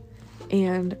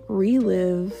 and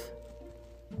relive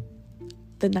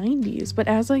the 90s, but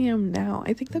as I am now,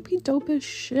 I think that'd be dope as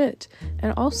shit.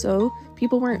 And also,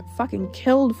 people weren't fucking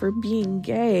killed for being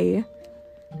gay.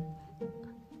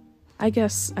 I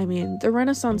guess, the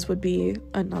Renaissance would be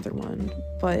another one,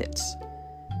 but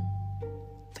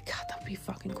God, that would be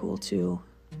fucking cool too.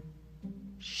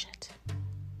 Shit.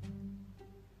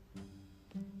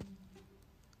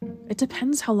 It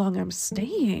depends how long I'm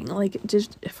staying. Like,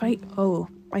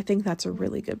 I think that's a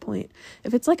really good point.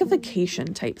 If it's like a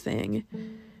vacation type thing,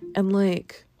 and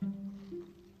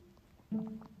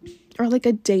or like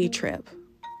a day trip,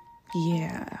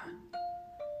 yeah.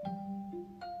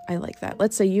 I like that.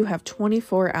 Let's say you have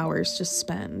 24 hours to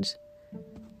spend.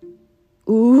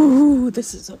 Ooh,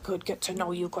 this is a good get to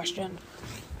know you question.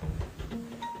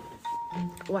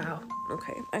 Wow.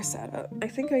 Okay, I sat up. I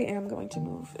think I am going to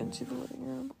move into the living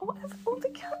room. Oh, the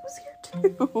cat was here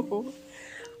too.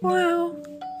 Wow.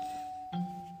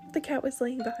 The cat was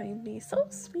laying behind me. So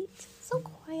sweet. So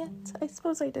quiet. I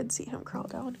suppose I did see him crawl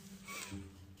down.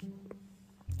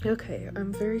 Okay,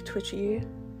 I'm very twitchy.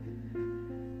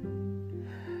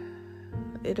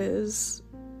 It is...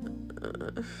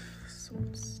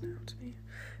 someone snapped me.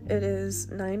 It is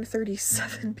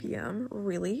 9:37 p.m.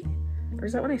 Really? Or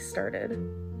is that when I started?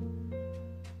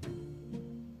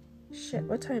 Shit,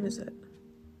 what time is it?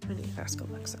 I need to ask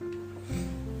Alexa.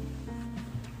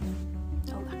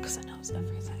 Alexa knows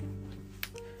everything.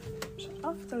 Shut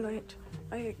off the light.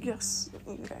 I guess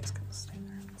you guys can stay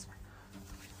there. That's fine.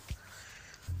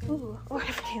 Ooh, I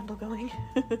have a candle going.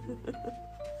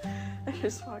 I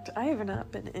just walked. I have not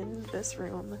been in this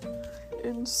room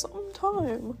in some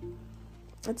time.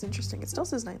 That's interesting. It still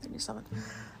says 9:37.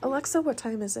 Alexa, what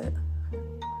time is it?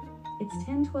 It's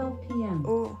 10:12 p.m.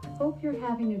 Oh. Hope you're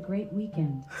having a great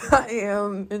weekend. I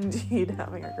am indeed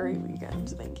having a great weekend.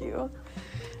 Thank you.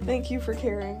 Thank you for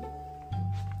caring.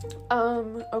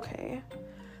 Okay.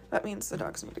 That means the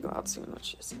dogs need to go out soon,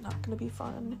 which is not going to be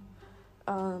fun.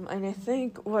 And I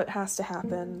think what has to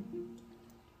happen...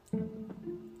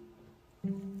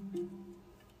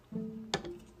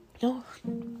 No.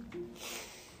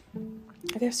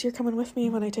 I guess you're coming with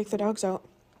me when I take the dogs out.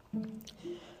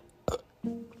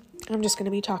 I'm just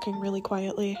gonna be talking really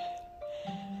quietly.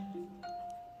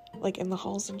 Like in the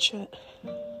halls and shit.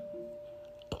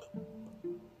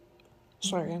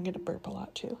 Sorry, I'm gonna burp a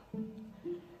lot too.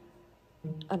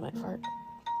 I might fart.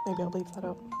 Maybe I'll leave that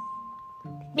out.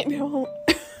 Maybe I won't.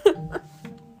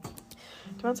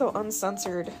 Depends how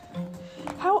uncensored.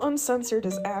 How uncensored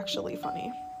is actually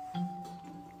funny.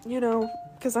 You know,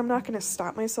 because I'm not going to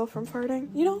stop myself from farting.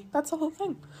 You know, that's the whole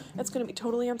thing. It's going to be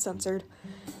totally uncensored.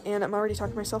 And I'm already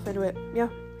talking myself into it. Yeah,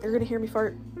 you're going to hear me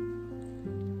fart.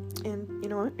 And you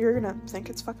know what? You're going to think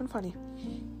it's fucking funny.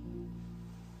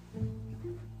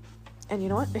 And you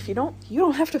know what? If you don't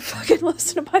have to fucking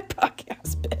listen to my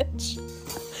podcast, bitch.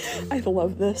 I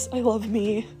love this. I love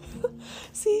me.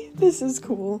 See, this is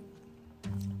cool.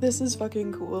 This is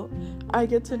fucking cool. I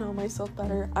get to know myself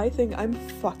better. I think I'm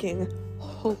fucking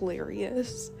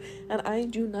hilarious. And I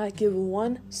do not give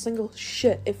one single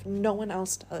shit if no one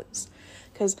else does.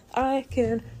 Because I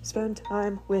can spend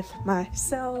time with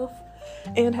myself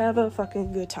and have a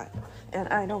fucking good time. And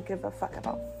I don't give a fuck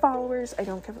about followers. I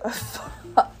don't give a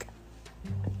fuck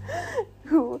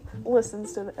who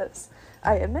listens to this.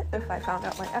 I admit, if I found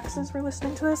out my exes were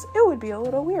listening to this, it would be a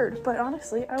little weird. But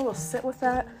honestly, I will sit with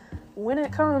that when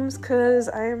it comes, because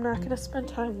I am not going to spend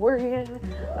time worrying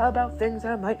about things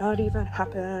that might not even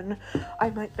happen. I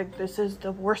might think this is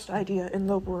the worst idea in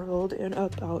the world in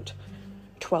about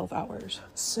 12 hours.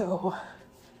 So,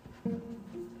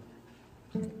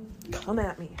 come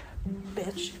at me,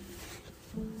 bitch.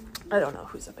 I don't know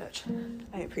who's a bitch.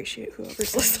 I appreciate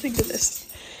whoever's listening to this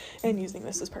and using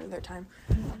this as part of their time.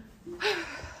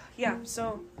 Yeah,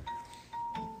 so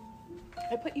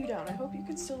I put you down. I hope you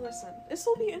can still listen. This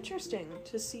will be interesting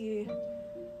to see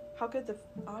how good the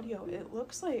audio. It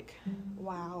looks like,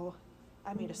 wow,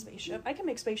 I made a spaceship. I can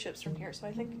make spaceships from here, so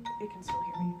I think you can still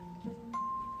hear me.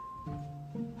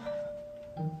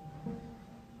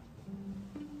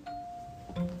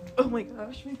 Oh my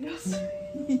gosh, maybe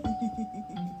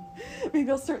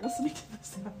I'll start listening to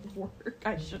this at work.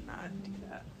 I should not do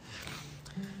that.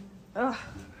 Ugh.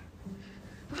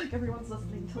 Like everyone's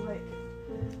listening to like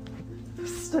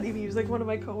study music. One of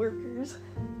my coworkers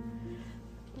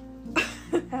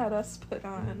had us put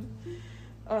on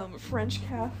French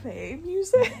cafe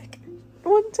music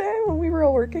one time when we were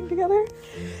all working together.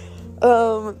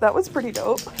 That was pretty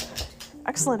dope.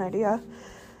 Excellent idea.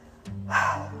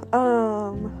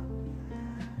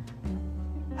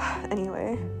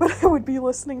 Anyway, but I would be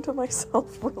listening to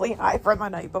myself really high from the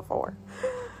night before.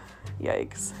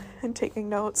 Yikes. And taking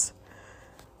notes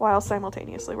while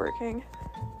simultaneously working.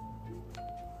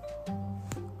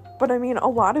 But I mean, a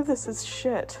lot of this is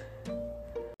shit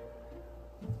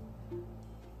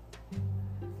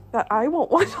that I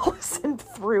won't want to listen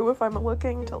through if I'm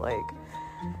looking to like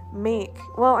make,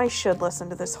 well, I should listen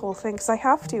to this whole thing because I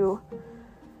have to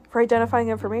for identifying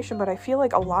information, but I feel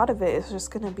like a lot of it is just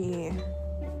gonna be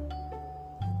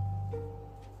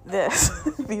this,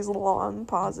 these long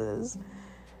pauses.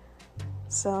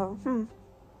 So,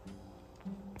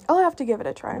 I'll have to give it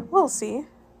a try. We'll see.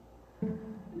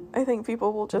 I think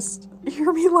people will just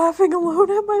hear me laughing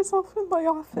alone at myself in my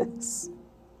office.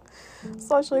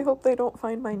 Slash, I hope they don't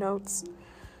find my notes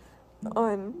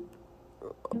on...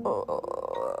 I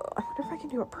wonder if I can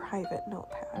do a private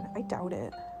notepad. I doubt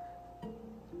it.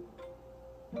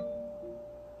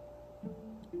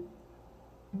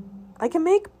 I can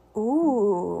make...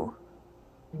 Ooh.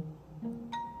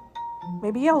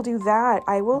 Maybe I'll do that.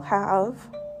 I will have...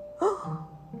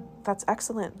 That's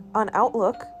excellent. On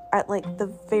Outlook, at like the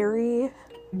very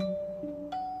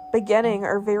beginning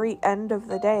or very end of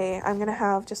the day, I'm gonna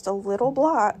have just a little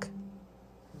block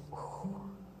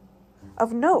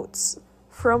of notes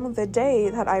from the day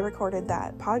that I recorded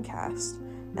that podcast.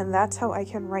 And that's how I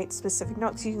can write specific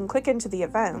notes. You can click into the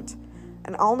event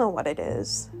and I'll know what it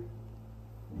is.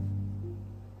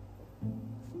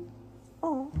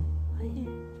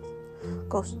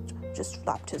 Ghost just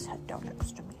flopped his head down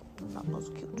next to me. That was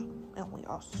cute. And we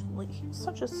all sleep. He's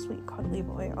such a sweet, cuddly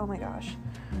boy. Oh my gosh.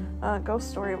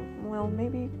 Ghost story will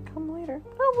maybe come later.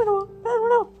 I don't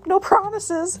know. No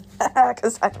promises.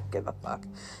 Because I don't give a fuck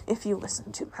if you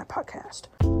listen to my podcast.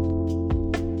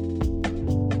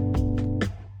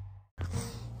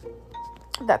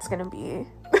 That's gonna be...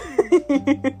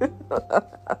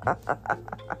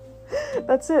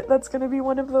 That's it. That's gonna be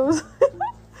one of those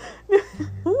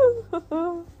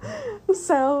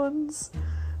sounds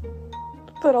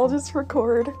that I'll just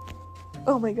record.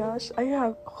 Oh my gosh,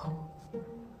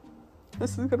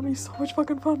 this is gonna be so much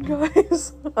fucking fun,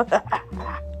 guys.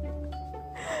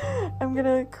 I'm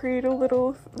gonna create a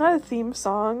little, not a theme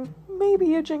song,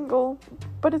 maybe a jingle,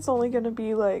 but it's only gonna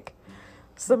be like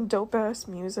some dope ass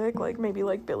music, like maybe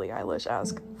like Billie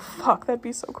Eilish-esque. Fuck, that'd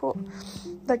be so cool.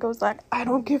 That goes like, I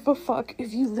don't give a fuck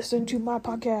if you listen to my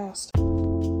podcast.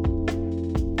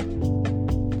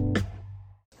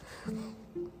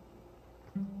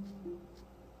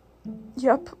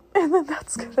 Yep, and then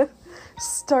that's gonna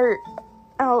start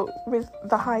out with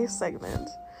the high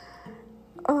segment.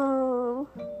 Or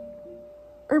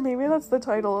maybe that's the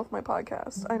title of my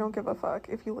podcast. I don't give a fuck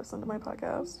if you listen to my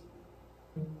podcast.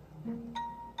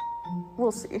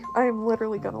 We'll see. I'm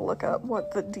literally gonna look up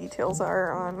what the details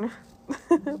are on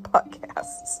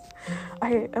podcasts.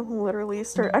 I am literally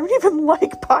I don't even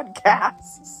like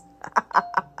podcasts.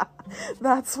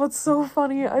 That's what's so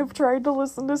funny. I've tried to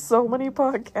listen to so many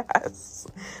podcasts,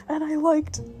 and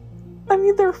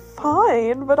they're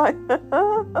fine, but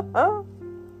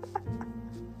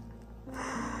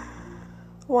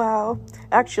wow.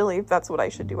 Actually, that's what I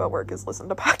should do at work, is listen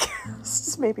to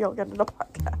podcasts. Maybe I'll get into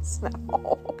podcasts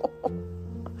now.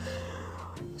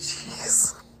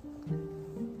 Jeez.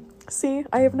 See,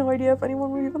 I have no idea if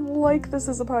anyone would even like this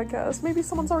as a podcast. Maybe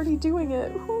someone's already doing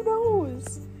it. Who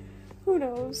knows?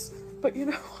 But you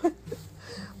know what?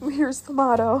 Here's the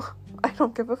motto. I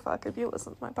don't give a fuck if you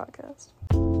listen to my podcast.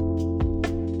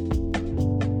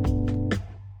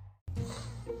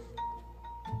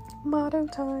 Motto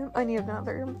time. I need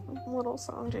another little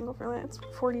song jingle for that. It's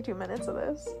 42 minutes of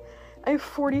this. I have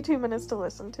 42 minutes to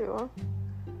listen to.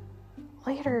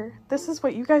 Later. This is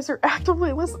what you guys are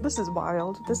actively listening. This is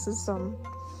wild. This is some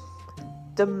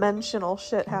dimensional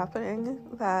shit happening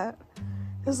that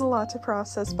is a lot to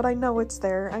process, but I know it's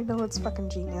there. I know it's fucking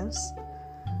genius.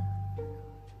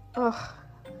 Ugh.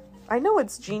 I know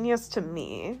it's genius to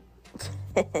me.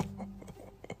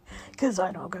 Because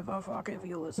I don't give a fuck if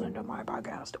you listen to my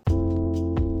podcast.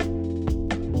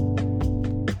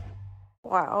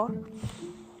 Wow.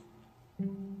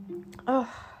 Ugh.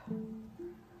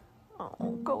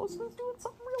 Oh, Ghost is doing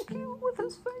something real cute with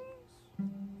his face.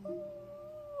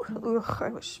 Ugh, I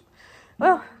wish...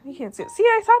 Well, you can't see it. See,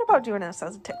 I thought about doing this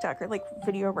as a TikToker, like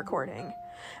video recording.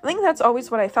 I think that's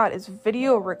always what I thought, is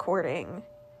video recording.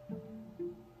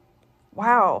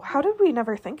 Wow, how did we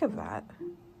never think of that?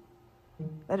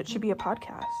 That it should be a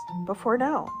podcast before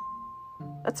now.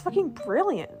 That's fucking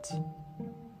brilliant.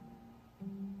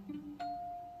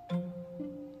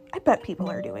 I bet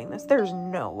people are doing this. There's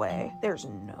no way I'm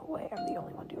the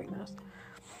only one doing this.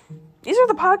 These are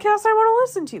the podcasts I want to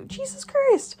listen to. Jesus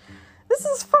Christ. This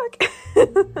is fuck.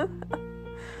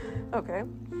 Okay.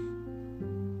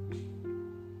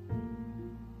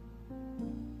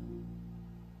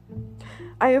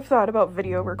 I have thought about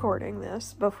video recording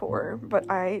this before, but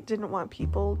I didn't want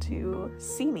people to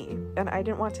see me, and I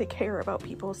didn't want to care about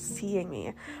people seeing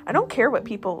me. I don't care what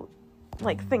people,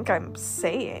 think I'm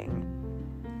saying.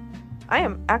 I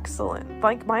am excellent.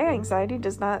 My anxiety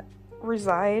does not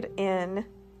reside in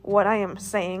what I am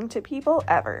saying to people,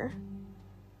 ever.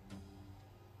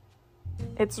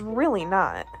 It's really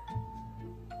not.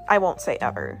 I won't say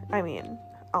ever. I mean,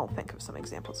 I'll think of some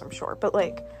examples, I'm sure, but,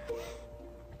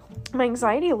 my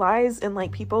anxiety lies in,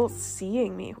 people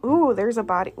seeing me. Ooh, there's a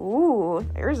body. Ooh,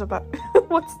 there's a body.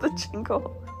 What's the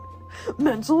jingle?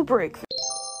 Mental breakthrough.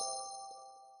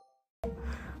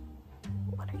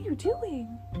 What are you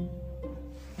doing?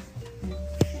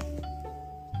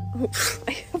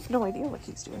 I have no idea what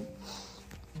he's doing.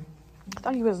 I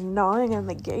thought he was gnawing on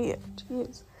the gate.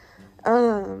 Jeez.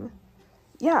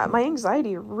 Yeah, my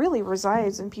anxiety really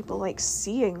resides in people,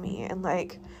 seeing me, and,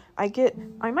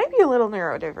 I might be a little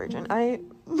neurodivergent.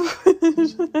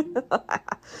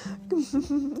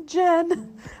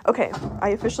 Jen. Okay, I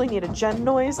officially need a Jen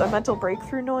noise, a mental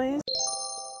breakthrough noise.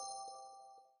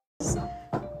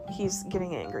 He's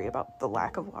getting angry about the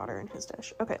lack of water in his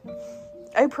dish. Okay,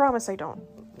 I promise I don't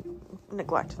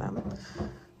neglect them.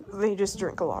 They just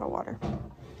drink a lot of water.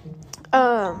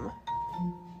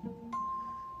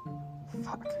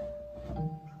 Fuck.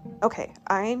 Okay,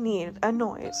 I need a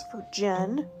noise for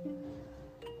Jen.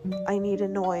 I need a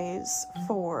noise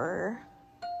for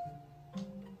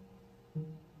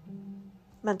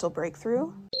mental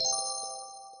breakthrough.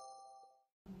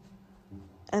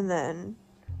 And then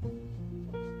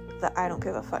the I don't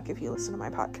give a fuck if you listen to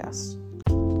my podcast.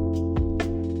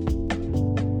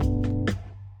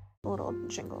 Little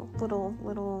jingle.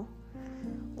 Little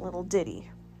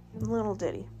ditty. Little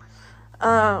ditty.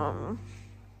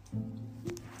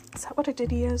 Is that what a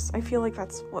ditty is? I feel like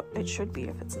that's what it should be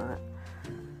if it's not.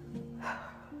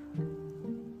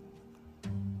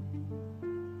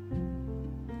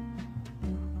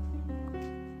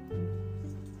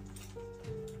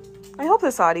 I hope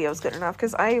this audio is good enough,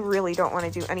 because I really don't want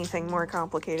to do anything more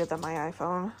complicated than my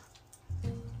iPhone.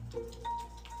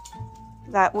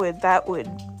 That would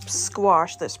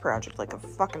squash this project like a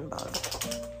fucking bug.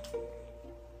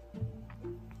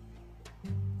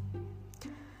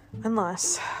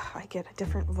 Unless I get a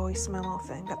different voice memo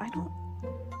thing, but I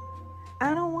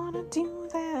don't want to do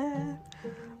that.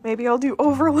 Maybe I'll do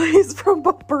overlays from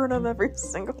Bo Burnham every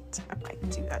single time I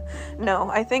do that. No,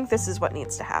 I think this is what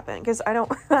needs to happen, because I don't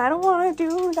want to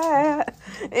do that.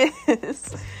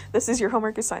 This is your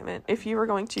homework assignment. If you are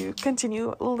going to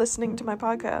continue listening to my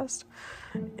podcast,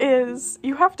 is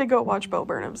you have to go watch Bo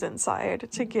Burnham's Inside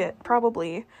to get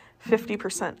probably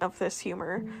 50% of this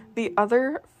humor. The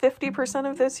other 50%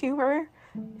 of this humor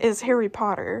is Harry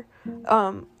Potter.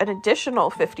 An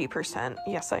additional 50%,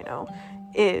 yes I know,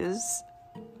 is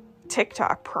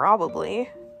TikTok, probably.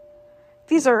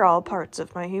 These are all parts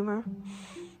of my humor.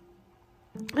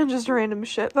 And just random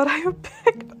shit that I have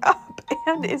picked up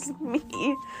and is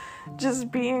me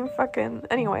just being fucking...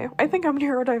 Anyway, I think I'm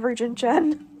neurodivergent,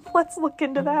 Jen. Let's look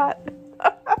into that.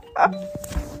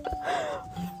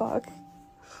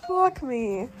 Fuck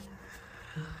me.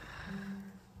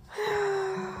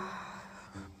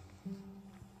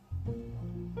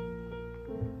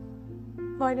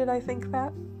 Why did I think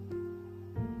that?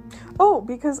 Oh,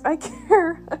 because I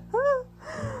care.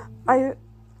 I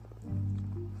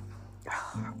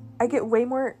get way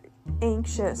more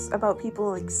anxious about people,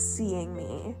 like, seeing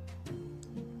me.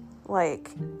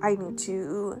 Like, I need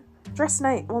to dress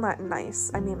nice. Well, not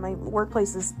nice. I mean, my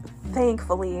workplace is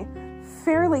thankfully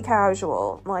fairly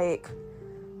casual. Like,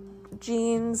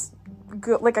 jeans,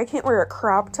 good. Like, I can't wear a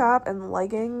crop top and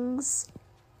leggings.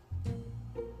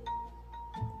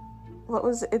 What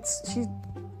was it?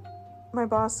 My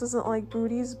boss doesn't like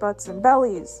booties, butts, and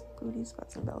bellies. Booties,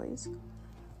 butts, and bellies.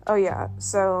 Oh, yeah,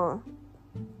 so...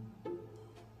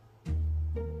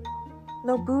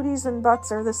 No, booties and butts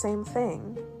are the same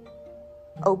thing.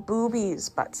 Oh, boobies,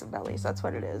 butts, and bellies. That's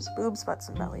what it is. Boobs, butts,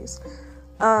 and bellies.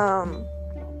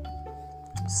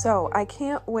 So, I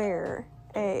can't wear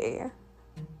a...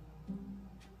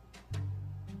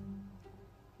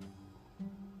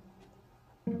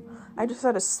 I just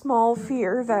had a small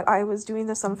fear that I was doing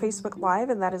this on Facebook Live,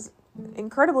 and that is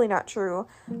incredibly not true.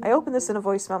 I opened this in a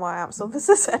voice memo app, so if this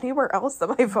is anywhere else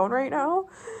than my phone right now,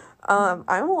 I'm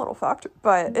a little fucked,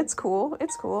 but it's cool.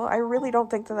 It's cool. I really don't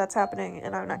think that that's happening,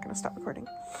 and I'm not going to stop recording.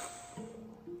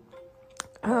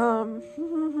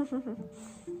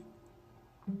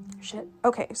 Shit.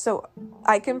 Okay, so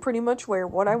I can pretty much wear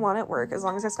what I want at work, as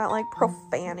long as it's not, like,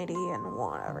 profanity and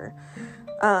whatever.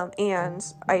 And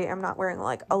I am not wearing,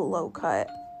 like, a low-cut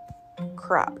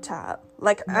crop top.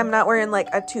 Like, I'm not wearing, like,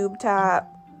 a tube top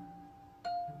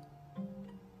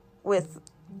with,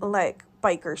 like,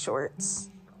 biker shorts.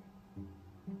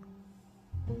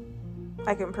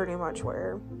 I can pretty much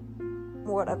wear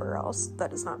whatever else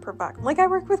that is not provocative. Like, I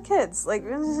work with kids. Like,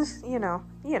 you know.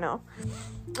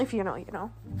 If you know, you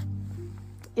know.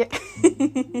 Yeah.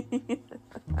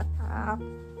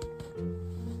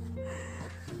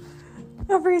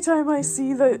 Every time I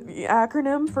see the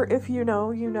acronym for if you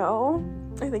know, you know,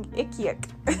 I think ick.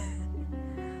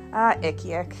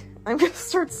 Ick. I'm gonna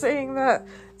start saying that.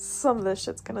 Some of this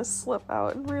shit's gonna slip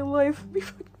out in real life. Be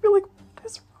like, what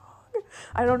is wrong?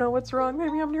 I don't know what's wrong.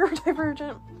 Maybe I'm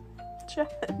neurodivergent. Jen.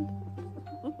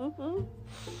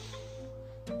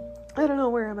 I don't know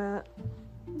where I'm at.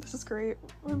 This is great.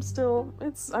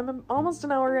 I'm almost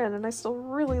an hour in, and I still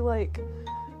really like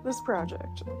this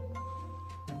project.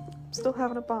 Still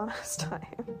having a bonus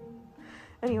time.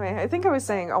 Anyway, I think I was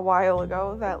saying a while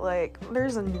ago that, like,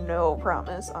 there's no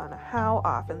promise on how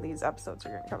often these episodes are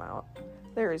going to come out.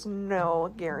 There is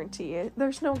no guarantee.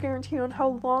 There's no guarantee on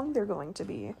how long they're going to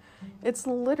be. It's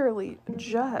literally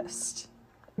just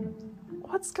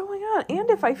what's going on. And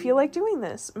if I feel like doing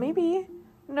this, maybe...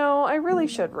 No, I really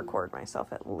should record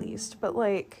myself at least, but,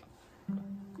 like...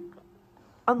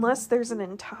 unless there's an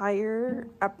entire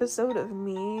episode of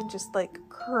me just, like,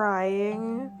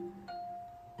 crying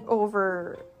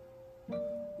over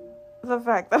the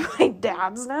fact that my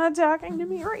dad's not talking to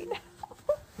me right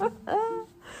now,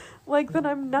 like, then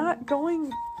I'm not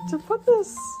going to put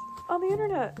this on the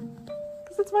internet,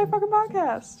 because it's my fucking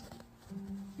podcast.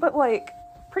 But, like,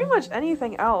 pretty much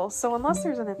anything else, so unless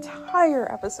there's an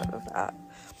entire episode of that,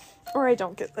 or I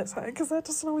don't get this high, because that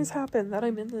doesn't always happen, that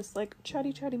I'm in this, like,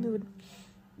 chatty mood.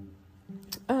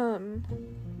 I'm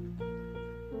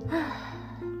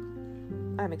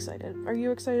excited. Are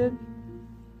you excited?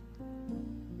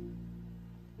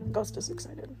 Ghost is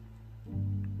excited.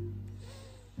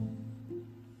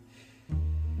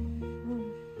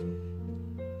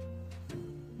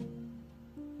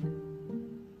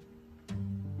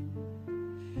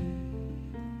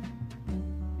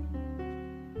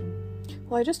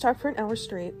 Well, I just talked for an hour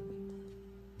straight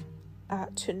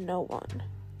to no one.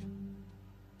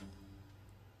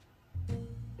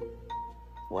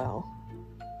 Well,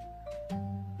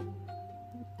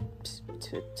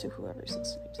 to whoever's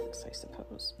listening to this, I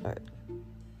suppose, but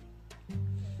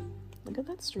look at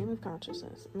that stream of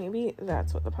consciousness. Maybe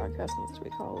that's what the podcast needs to be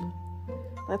called.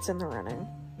 That's in the running.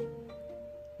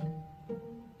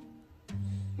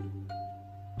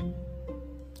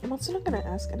 I'm also not gonna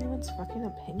ask anyone's fucking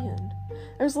opinion.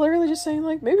 I was literally just saying,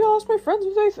 like, maybe I'll ask my friends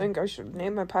what they think I should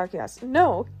name my podcast.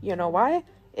 No, you know why?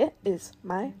 It is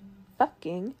my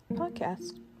fucking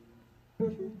podcast.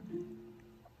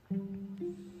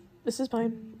 This is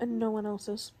mine, and no one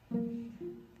else's.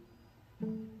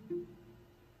 And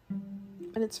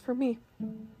it's for me,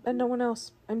 and no one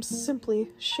else. I'm simply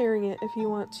sharing it if you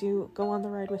want to go on the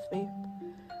ride with me.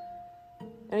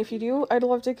 And if you do, I'd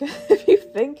love to, if you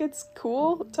think it's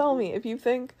cool, tell me. If you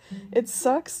think it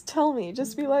sucks, tell me.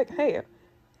 Just be like, hey,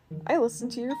 I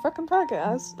listened to your fucking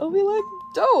podcast. I'll be like,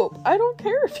 dope. I don't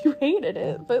care if you hated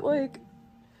it, but, like,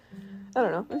 I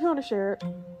don't know. If you want to share it.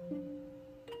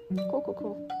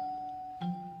 Cool.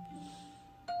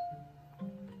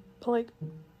 But, like,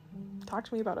 talk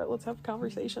to me about it. Let's have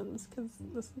conversations,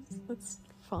 because it's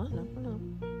fun. I don't know.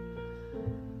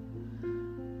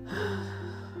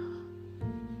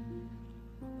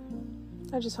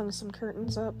 I just hung some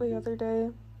curtains up the other day.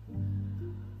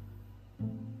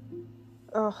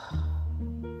 Ugh.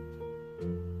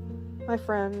 My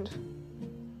friend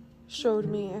showed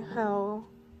me how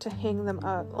to hang them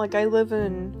up. Like, I live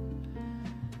in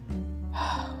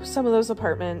some of those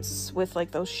apartments with,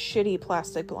 like, those shitty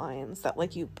plastic blinds that,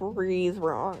 like, you breathe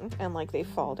wrong and, like, they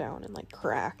fall down and, like,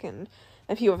 crack. And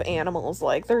if you have animals,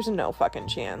 like, there's no fucking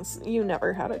chance. You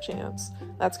never had a chance.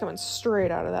 That's coming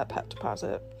straight out of that pet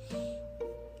deposit.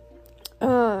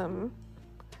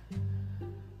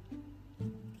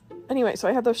 Anyway, so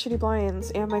I had those shitty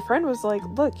blinds, and my friend was like,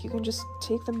 look, you can just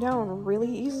take them down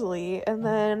really easily, and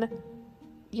then,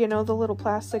 you know, the little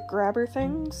plastic grabber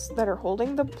things that are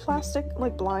holding the plastic,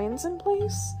 like, blinds in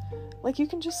place? Like, you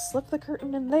can just slip the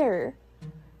curtain in there.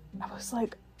 I was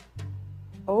like,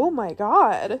 oh my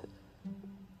god.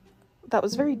 That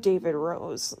was very David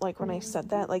Rose. Like, when I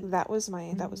said that, like, that was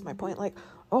my point. Like,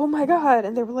 oh my god.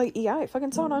 And they were like, yeah, I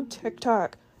fucking saw it on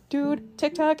TikTok. Dude,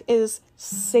 TikTok is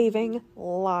saving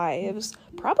lives.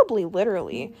 Probably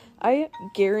literally. I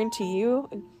guarantee you,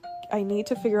 I need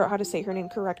to figure out how to say her name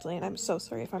correctly, and I'm so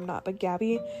sorry if I'm not, but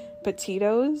Gabby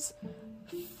Petito's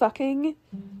fucking...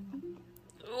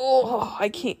 Oh, I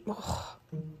can't... Oh.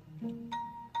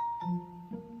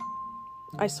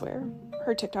 I swear,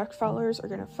 her TikTok followers are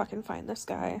gonna fucking find this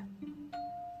guy.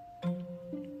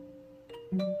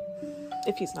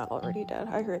 If he's not already dead.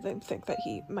 I heard them think that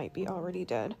he might be already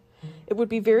dead. It would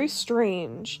be very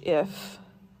strange if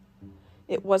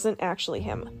it wasn't actually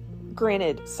him.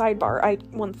 Granted, sidebar, I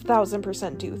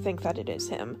 1000% do think that it is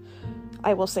him.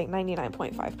 I will say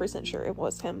 99.5% sure it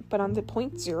was him, but on the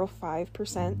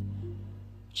 0.05%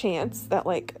 chance that,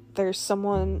 like, there's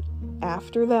someone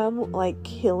after them, like,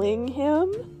 killing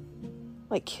him,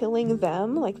 like, killing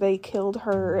them, like, they killed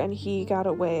her and he got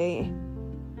away,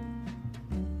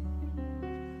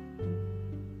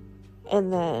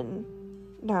 and then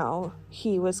now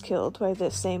he was killed by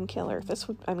this same killer. This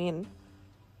would, I mean,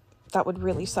 that would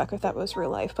really suck if that was real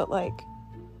life, but, like,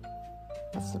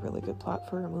 that's a really good plot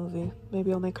for a movie.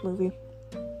 Maybe I'll make a movie.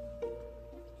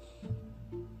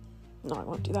 No, I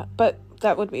won't do that, but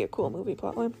that would be a cool movie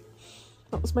plotline.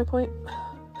 What was my point?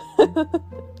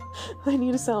 I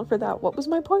need a sound for that. What was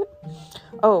my point?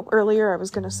 Oh, earlier I was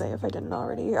gonna say, if I didn't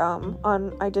already,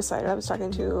 I decided I was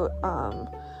talking to,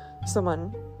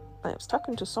 someone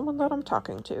that I'm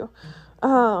talking to,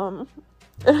 and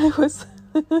I was,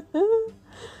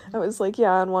 I was like,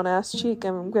 yeah, on one ass cheek,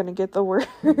 I'm gonna get the word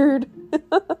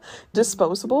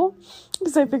disposable,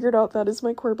 because I figured out that is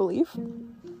my core belief.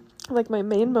 Like, my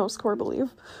most core belief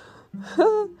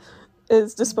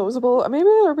is disposable. Maybe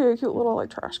there'll be a cute little, like,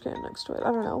 trash can next to it.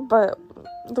 I don't know. But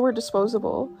the word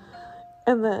disposable.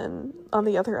 And then on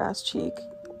the other ass cheek,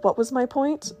 what was my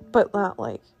point? But not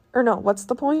like, or no, what's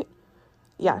the point?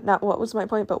 Yeah, not what was my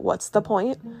point, but what's the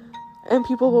point? And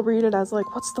people will read it as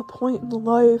like, what's the point in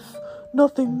life?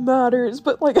 Nothing matters.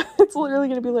 But like, it's literally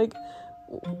gonna be like,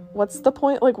 what's the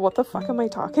point? Like, what the fuck am I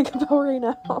talking about right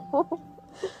now?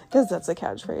 Because that's a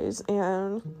catchphrase.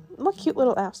 And look, cute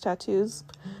little ass tattoos.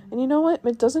 And you know what?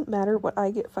 It doesn't matter what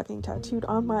I get fucking tattooed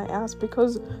on my ass,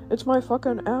 because it's my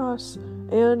fucking ass.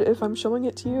 And if I'm showing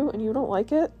it to you and you don't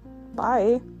like it,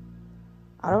 bye.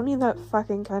 I don't need that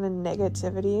fucking kind of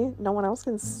negativity. No one else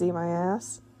can see my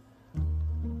ass.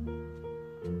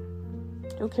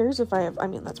 Who cares if I have... I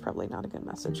mean, that's probably not a good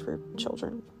message for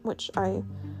children, which I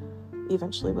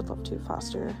eventually would love to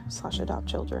foster/adopt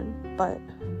children, but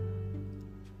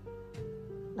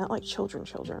not like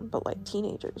children, but like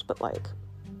teenagers, but like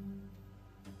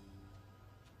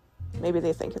maybe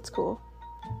they think it's cool.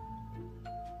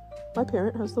 My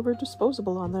parent has the word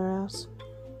disposable on their ass.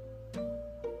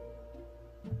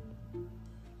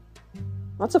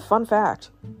 That's a fun fact.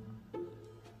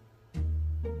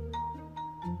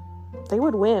 They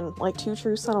would win, like 2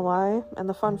 truths and a lie, and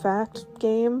the fun fact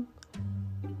game.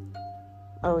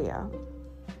 Oh yeah.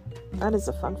 That is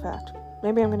a fun fact.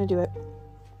 Maybe I'm gonna do it.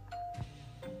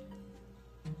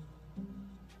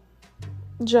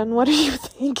 Jen, what do you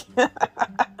think?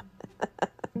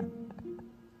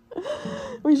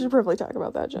 We should probably talk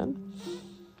about that, Jen.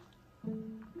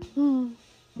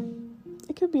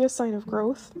 It could be a sign of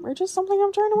growth, or just something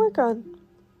I'm trying to work on.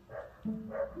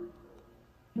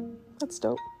 That's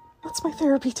dope. That's my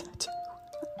therapy tattoo.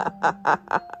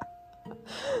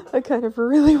 I kind of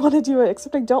really want to do it,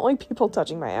 except I don't like people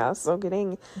touching my ass, so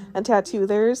getting a tattoo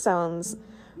there sounds...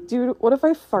 Dude, what if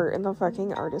I fart in the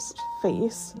fucking artist's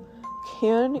face?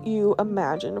 Can you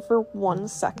imagine for 1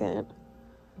 second?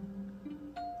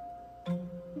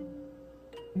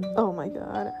 Oh my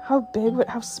god.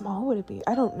 How small would it be?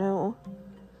 I don't know.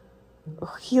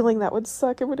 Oh, healing that would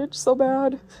suck. It would itch so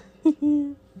bad.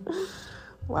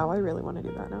 Wow, I really want to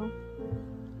do that now.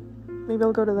 Maybe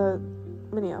I'll go to the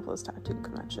Minneapolis Tattoo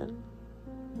Convention.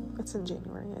 It's in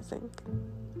January, I think.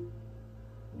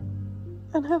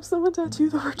 And have someone tattoo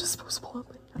the word disposable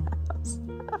on my ass.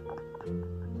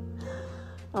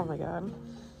 Oh my god.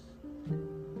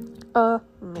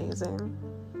 Amazing.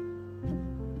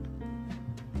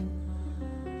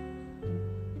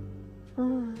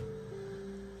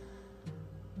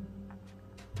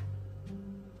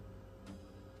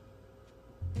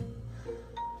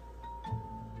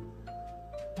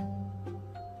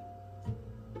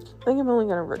 I think I'm only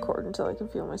going to record until I can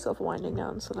feel myself winding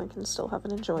down, so that I can still have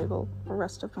an enjoyable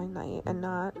rest of my night and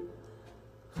not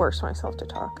force myself to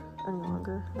talk any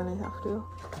longer than I have to.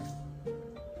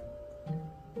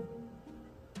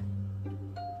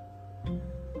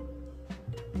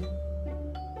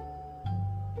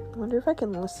 I wonder if I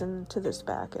can listen to this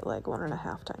back at like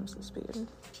 1.5 times the speed.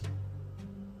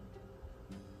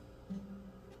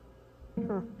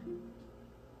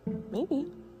 Maybe.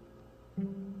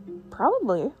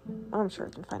 Probably. I'm sure I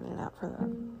can find an app for that.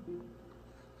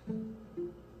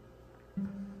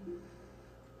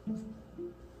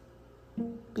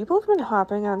 People have been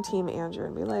hopping on Team Andrew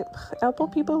and be like, Apple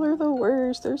people are the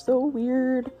worst. They're so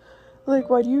weird. Like,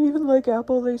 why do you even like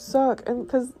Apple? They suck. And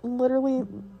because literally,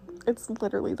 it's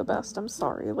literally the best. I'm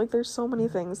sorry. Like, there's so many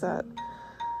things that,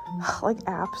 like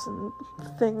apps and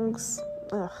things.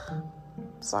 Ugh.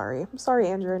 Sorry. I'm sorry,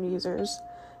 Android users.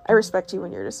 I respect you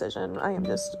and your decision. I am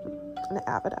just an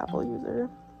avid Apple user.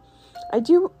 I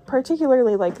do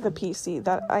particularly like the PC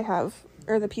that I have,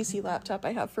 or the PC laptop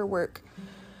I have for work,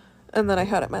 and that I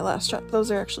had at my last job. Those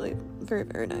are actually very,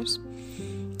 very nice.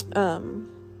 No,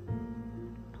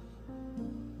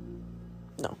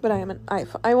 but I am an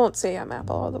iPhone. I won't say I'm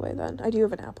Apple all the way then. I do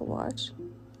have an Apple Watch.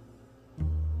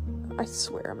 I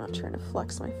swear I'm not trying to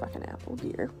flex my fucking Apple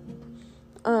gear.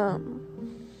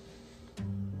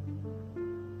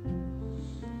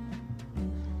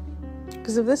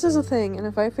 Because if this is a thing, and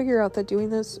if I figure out that doing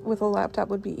this with a laptop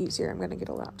would be easier, I'm going to get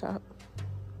a laptop.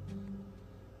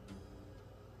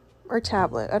 Or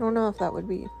tablet. I don't know if that would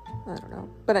be... I don't know.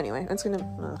 But anyway, it's going to...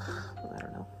 I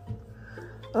don't know.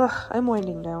 I'm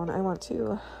winding down. I want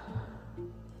to...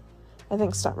 I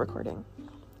think stop recording.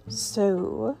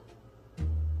 So...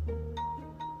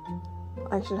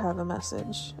 I should have a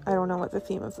message. I don't know what the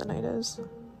theme of the night is.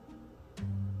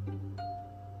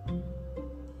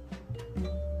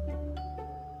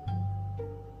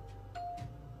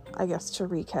 I guess to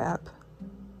recap.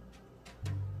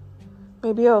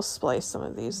 Maybe I'll splice some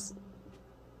of these.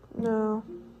 No.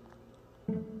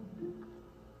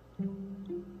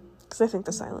 Because I think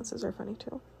the silences are funny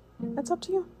too. That's up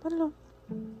to you. I don't know.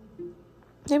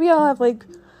 Maybe I'll have like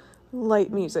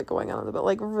light music going on, but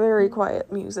like very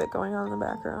quiet music going on in the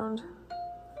background.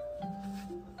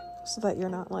 So that you're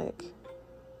not like...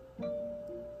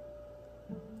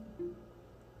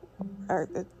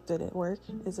 Did it work?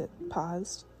 Is it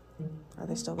paused? Are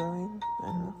they still going? I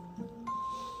don't know.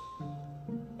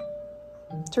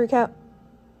 To recap,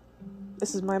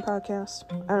 this is my podcast.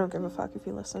 I don't give a fuck if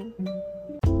you listen.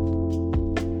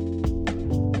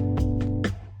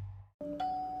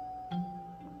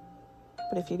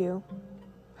 But if you do,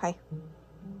 hi.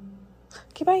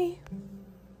 Okay,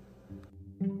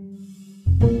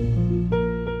 bye.